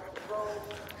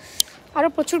 আরও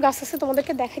প্রচুর গাছ আছে,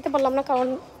 তোমাদেরকে দেখাইতে পারলাম না কারণ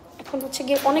এখন হচ্ছে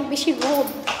গিয়ে অনেক বেশি রোদ।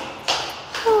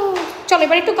 চলো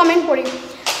এবার একটু কমেন্ট করি।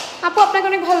 আপু আপনাকে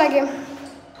অনেক ভালো লাগে।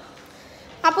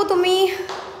 আপু তুমি,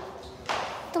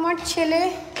 তোমার ছেলে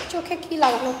চোখে কি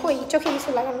লাগানো? কই চোখে কিছু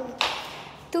লাগানো,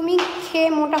 তুমি খেয়ে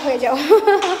মোটা হয়ে যাও।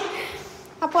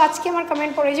 আপু আজকে আমার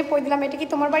কমেন্ট পড়ে, যে পড়ে দিলাম। এটা কি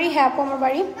তোমার বাড়ি? হ্যাঁ আপু আমার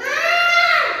বাড়ি।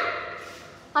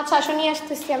 আচ্ছা আসো, নিয়ে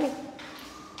আসতেছি আমি।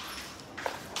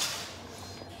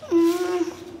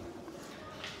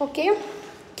 ওকে,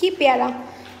 কি পেয়ারা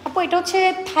আপু? এটা হচ্ছে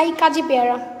থাই কাজি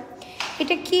পেয়ারা।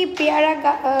 এটা কি পেয়ারা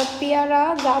পেয়ারা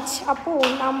গাছ আপু?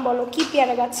 নাম বলো, কি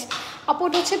পেয়ারা গাছ আপু?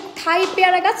 এটা হচ্ছে থাই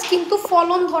পেয়ারা গাছ, কিন্তু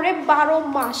ফলন ধরে 12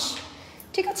 মাস,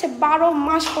 ঠিক আছে? 12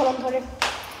 মাস ফলন ধরে।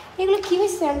 এগুলো কি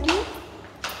হয়েছে আন্টি?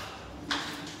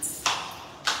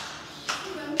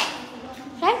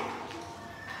 হ্যাঁ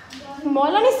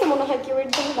ময়লা নিচ্ছে মনে হয়, কেউ এর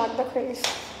জন্য দাগ দাগ হয়ে গেছে।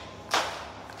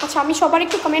 আচ্ছা আমি সবার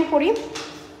একটু কমেন্ট করি।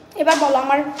 এবার বলো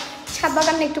আমার ছাদ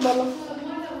বাগান নিয়ে একটু বলো।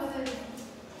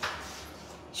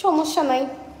 সমস্যা নাই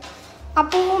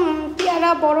আপু।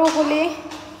 পেয়ারা বড় হলে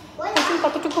ওজন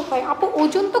কতটুকু হয় আপু?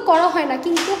 ওজন তো করা হয় না,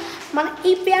 কিন্তু মানে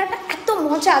এই পেয়ারাটা এত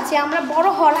মজা যে আমরা বড়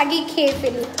হওয়ার আগেই খেয়ে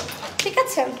ফেলি, ঠিক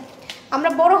আছে? আমরা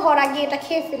বড় হওয়ার আগে এটা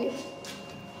খেয়ে ফেলি।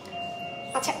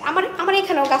 আচ্ছা আমার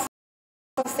এখানেও গাছ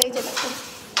আছে, এই যে দেখো,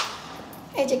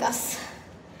 এই যে গাছ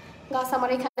গাছ আমার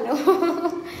এখানেও।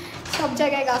 সব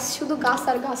জায়গায় গাছ, শুধু গাছ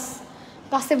আর গাছ,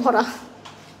 গাছে ভরা।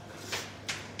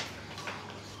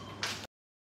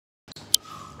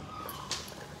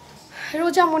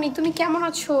 রোজামণি তুমি কেমন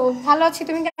আছো? ভালো আছি,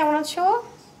 তুমি কেমন আছো?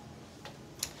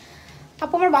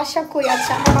 আপু আমার বাসা কই?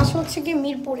 আচ্ছা আমার বাসা হচ্ছে গিয়ে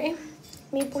মিরপুরে।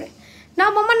 মিরপুরে না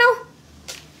মামা নাও।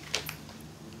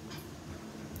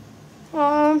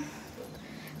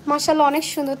 মাশাআল্লাহ অনেক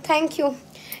সুন্দর, থ্যাংক ইউ।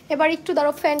 এবার একটু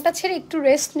দাঁড়ো, ফ্যানটা ছেড়ে একটু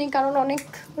রেস্ট নিই, কারণ অনেক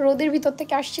রোদের ভিতর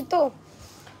থেকে আসছি তো।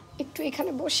 একটু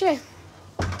এখানে বসে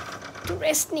একটু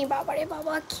রেস্ট নিই। বাবারে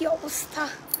বাবা কি অবস্থা,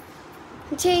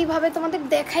 যে এইভাবে তোমাদের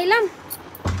দেখাইলাম।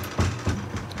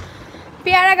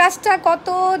 পেয়ারা গাছটা কত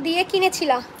দিয়ে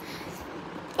কিনেছিলাম?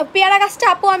 পেয়ারা গাছটা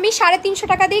আপু আমি 350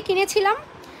 টাকা দিয়ে কিনেছিলাম,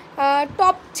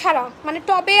 টপ ছাড়া, মানে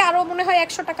টবে আরও মনে হয়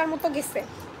 100 টাকার মতো গেছে।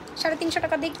 350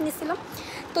 টাকা দিয়ে কিনেছিলাম।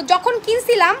 তো যখন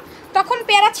কিনছিলাম তখন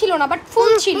পেয়ারা ছিল না, বাট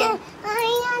ফুল ছিল।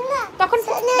 তখন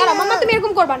দাঁড়া মাম্মা, তুমি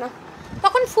এরকম করবা না,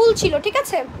 তখন ফুল ছিল, ঠিক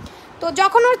আছে? তো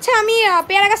যখন হচ্ছে আমি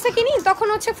পেয়ারা গাছটা কিনি তখন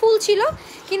হচ্ছে ফুল ছিল,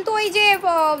 কিন্তু ওই যে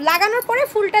লাগানোর পরে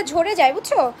ফুলটা ঝরে যায়,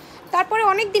 বুঝছো? তারপরে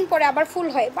অনেক দিন পরে আবার ফুল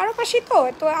হয়, 12 মাসই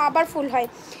তো আবার ফুল হয়।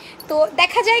 তো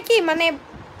দেখা যায় কি মানে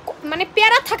মানে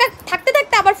পেয়ারা থাকতে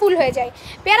থাকতে আবার ফুল হয়ে যায়,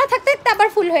 পেয়ারা থাকতে থাকতে আবার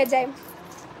ফুল হয়ে যায়।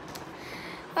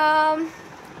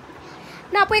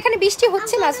 না আপু এখানে বৃষ্টি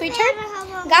হচ্ছে না সুইটার।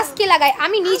 গাছ কে লাগায়?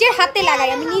 আমি নিজের হাতে লাগাই,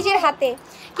 আমি নিজের হাতে,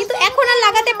 কিন্তু এখন আর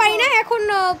লাগাতে আনতে পারি না এখন।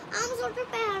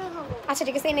 আচ্ছা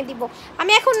ঠিক আছে এনে দিব।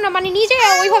 আমি এখন মানে নিজে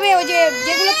ওইভাবে ওই যে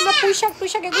যেগুলো তোমরা পুঁইশাক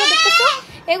টুইশাক এগুলো দেখতেছো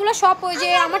এগুলো সব ওই যে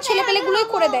আমার ছেলেপেলেগুলোই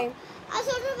করে দেয়।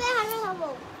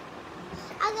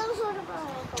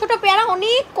 ছোট পেয়ারা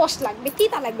অনেক কষ্ট লাগবে,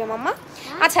 তিতা লাগবে মাম্মা।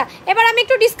 আচ্ছা এবার আমি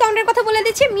একটু ডিসকাউন্টের কথা বলে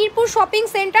দিচ্ছি। Mirpur shopping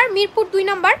centre, Mirpur 2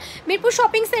 number, Mirpur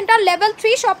shopping centre level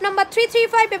 3 shop number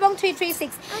 335 এবং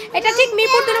 336। এটা ঠিক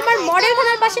মিরপুর 2 নাম্বার মডেল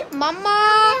থানার পাশে। মাম্মা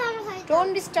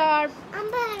ডোন্ট ডিস্টার্ব।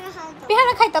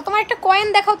 পেয়ারা খাইতা, তোমার একটা কয়েন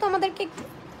দেখাও তো আমাদেরকে,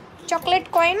 চকলেট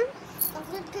কয়েন।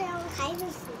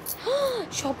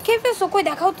 সব খেয়ে ফেলছো? কই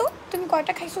দেখাও তো তুমি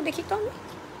কয়টা খাইছো দেখি তো আমি।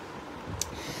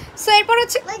 সো এরপর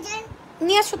হচ্ছে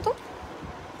নিয়ে আসো তো।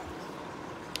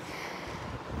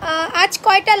 আজ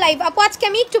কয়টা লাইভ আপু? আজকে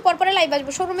আমি একটু পর পরে লাইভ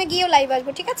আসবো, শোরুমে গিয়েও লাইভ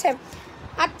আসবো, ঠিক আছে?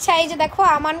 আচ্ছা এই যে দেখো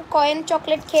আমান কয়েন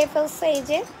চকলেট খেয়ে ফেলছে, এই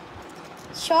যে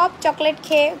সব চকলেট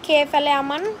খেয়ে ফেলে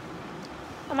আমান।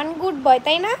 আমান গুড বয়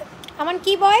তাই না? আমান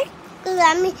কি বয়?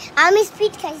 আমি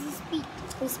স্পিড খাইছি,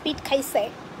 স্পিড খাইছে।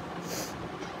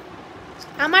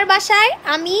 আমার বাসায়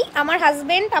আমি, আমার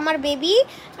হাজবেন্ড, আমার বেবি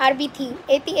আর বিথি,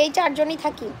 এই চারজনই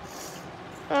থাকি।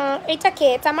 এইটা কে?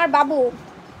 এটা আমার বাবু,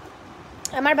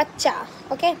 আমার বাচ্চা।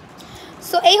 ওকে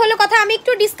সো এই হলো কথা। আমি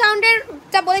একটু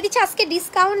ডিসকাউন্টেরটা বলে দিচ্ছি। আজকে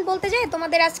ডিসকাউন্ট বলতে যাই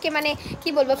তোমাদের আজকে মানে কি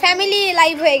বলবো, ফ্যামিলি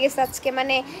লাইভ হয়ে গেছে আজকে,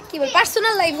 মানে কি বলবো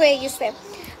পার্সোনাল লাইভ হয়ে গেছে।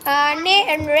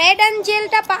 রেড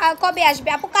অ্যাঞ্জেলটা কবে আসবে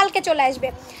আপু? কালকে চলে আসবে।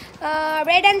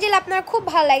 রেড অ্যাঞ্জেল আপনার খুব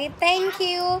ভালো লাগে, থ্যাংক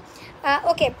ইউ।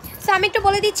 ওকে সো আমি একটু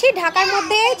বলে দিচ্ছি, ঢাকার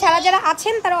মধ্যে যারা যারা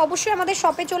আছেন তারা অবশ্যই আমাদের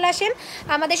শপে চলে আসেন।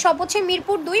 আমাদের শপ হচ্ছে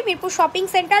Mirpur 2, Mirpur shopping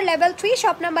centre level 3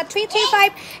 shop number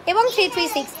 335 এবং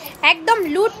 336। একদম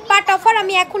লুটপাট অফার।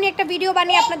 আমি এখনই একটা ভিডিও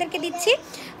বানিয়ে আপনাদেরকে দিচ্ছি।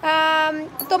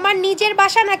 তোমার নিজের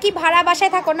বাসা নাকি ভাড়া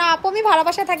বাসায় থাকো? না আপু আমি ভাড়া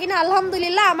বাসায় থাকি না,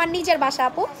 আলহামদুলিল্লাহ আমার নিজের বাসা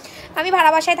আপু, আমি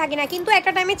ভাড়া বাসায় থাকি না। কিন্তু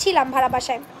একটা টাইমে ছিলাম ভাড়া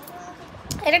বাসায়,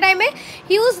 একটা টাইমে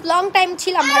হিউজ লং টাইম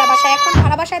ছিলাম ভাড়া বাসায়। এখন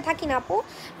ভাড়া বাসায় থাকি না আপু,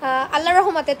 আল্লাহর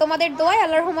রহমতে, তোমাদের দোয়ায়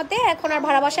আল্লাহর রহমতে এখন আর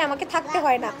ভাড়া বাসায় আমাকে থাকতে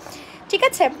হয় না, ঠিক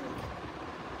আছে?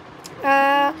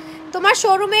 তোমার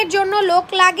শোরুমের জন্য লোক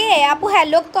লাগে আপু? হ্যাঁ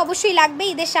লোক তো অবশ্যই লাগবে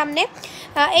ঈদের সামনে।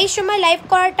 এই সময় লাইভ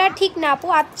করাটা ঠিক না আপু?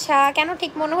 আচ্ছা কেন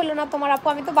ঠিক মনে হলো না তোমার আপু?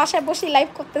 আমি তো বাসায় বসেই লাইভ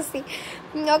করতেছি।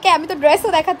 ওকে আমি তো ড্রেসও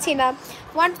দেখাচ্ছি না।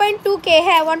 1.2K,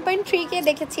 হ্যাঁ 1.3K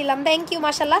দেখেছিলাম, থ্যাংক ইউ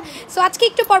মাশাল্লাহ। সো আজকে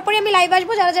একটু পরপরই আমি লাইভ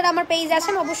আসবো। যারা যারা আমার পেজ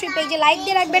আছেন অবশ্যই পেজে লাইক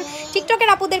দিয়ে রাখবেন। টিকটকের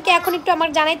আপুদেরকে এখন একটু আমার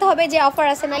জানাইতে হবে যে অফার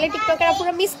আছে, নাহলে টিকটকের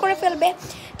আপুরা মিস করে ফেলবে।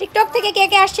 টিকটক থেকে কে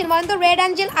কে আসছেন বলেন তো? রেড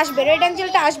অ্যাঞ্জেল আসবে, রেড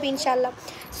অ্যাঞ্জেলটা আসবে ইনশাল্লাহ।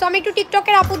 সো আমি একটু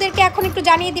টিকটকের আপুদেরকে এখন একটু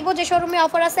জানিয়ে দিব যে শোরুমে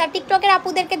অফার আছে। আর টিকটকের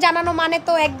আপুদেরকে জানানো মানে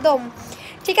তো একদম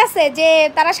ঠিক আছে যে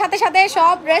তারা সাথে সাথে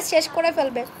সব ড্রেস শেষ করে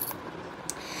ফেলবে,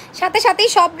 সাথে সাথেই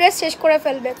সব ড্রেস শেষ করে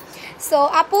ফেলবে। সো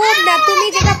আপু তুমি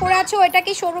যেটা পরে আছো ওইটা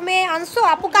কি শোরুমে আনছো?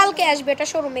 আপু কালকে আসবে, এটা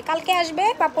শোরুমে কালকে আসবে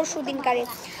বা পরশু দিনকারে।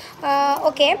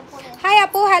 ওকে হাই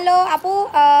আপু, হ্যালো আপু,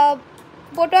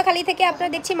 পটুয়াখালী থেকে আপনারা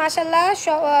দেখছি মাশাল্লাহ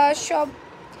সব।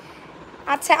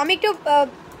 আচ্ছা আমি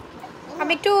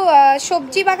একটু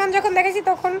সবজি বাগান যখন দেখেছি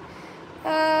তখন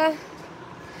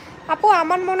আপু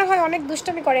আমার মনে হয় অনেক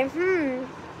দুষ্টামি করে।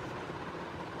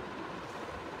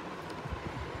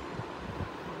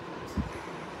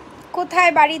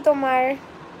 কোথায় বাড়ি তোমার?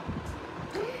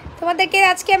 তোমাদেরকে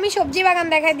আজকে আমি সবজি বাগান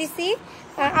দেখাই দিছি,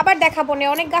 আবার দেখাবো না,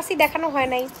 অনেক গাছই দেখানো হয়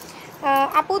নাই।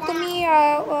 আপু তুমি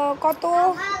কত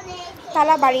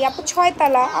তালা বাড়ি? আপু 6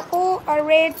 তালা। আপু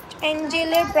রেড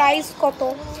অ্যাঞ্জেলের প্রাইস কত?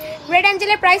 রেড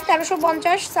অ্যাঞ্জেলের প্রাইস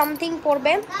 1350 সামথিং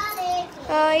পড়বে।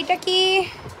 এটা কি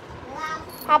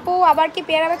আপু আবার কি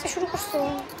পেয়ারা বেচা শুরু করছো?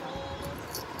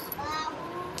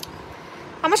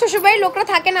 আমার শ্বশুরবাড়ির লোকরা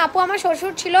থাকে না আপু, আমার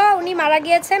শ্বশুর ছিল, উনি মারা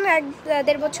গিয়েছেন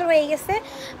 1-1.5 বছর হয়ে গেছে।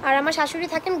 আর আমার শাশুড়ি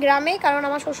থাকেন গ্রামে, কারণ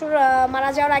আমার শ্বশুর মারা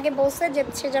যাওয়ার আগে বলছে যে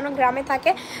সে যেন গ্রামে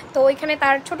থাকে, তো ওইখানে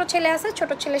তার ছোট ছেলে আছে,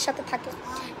 ছোট ছেলের সাথে থাকে,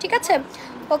 ঠিক আছে?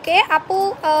 ওকে আপু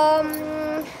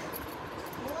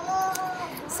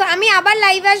সো আমি আবার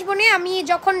লাইভ আসবো না, আমি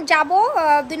যখন যাব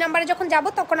 2 নম্বরে যখন যাব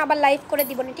তখন আবার লাইভ করে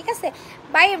দিব না, ঠিক আছে?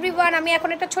 By everyone. আমি এখন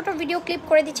একটা ছোট ভিডিও ক্লিপ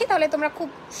করে দিচ্ছি, তাহলে তোমরা খুব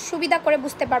সুবিধা করে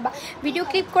বুঝতে পারবা। ভিডিও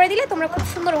ক্লিপ করে দিলে তোমরা খুব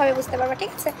সুন্দরভাবে বুঝতে পারবা,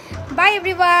 ঠিক আছে? By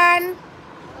everyone.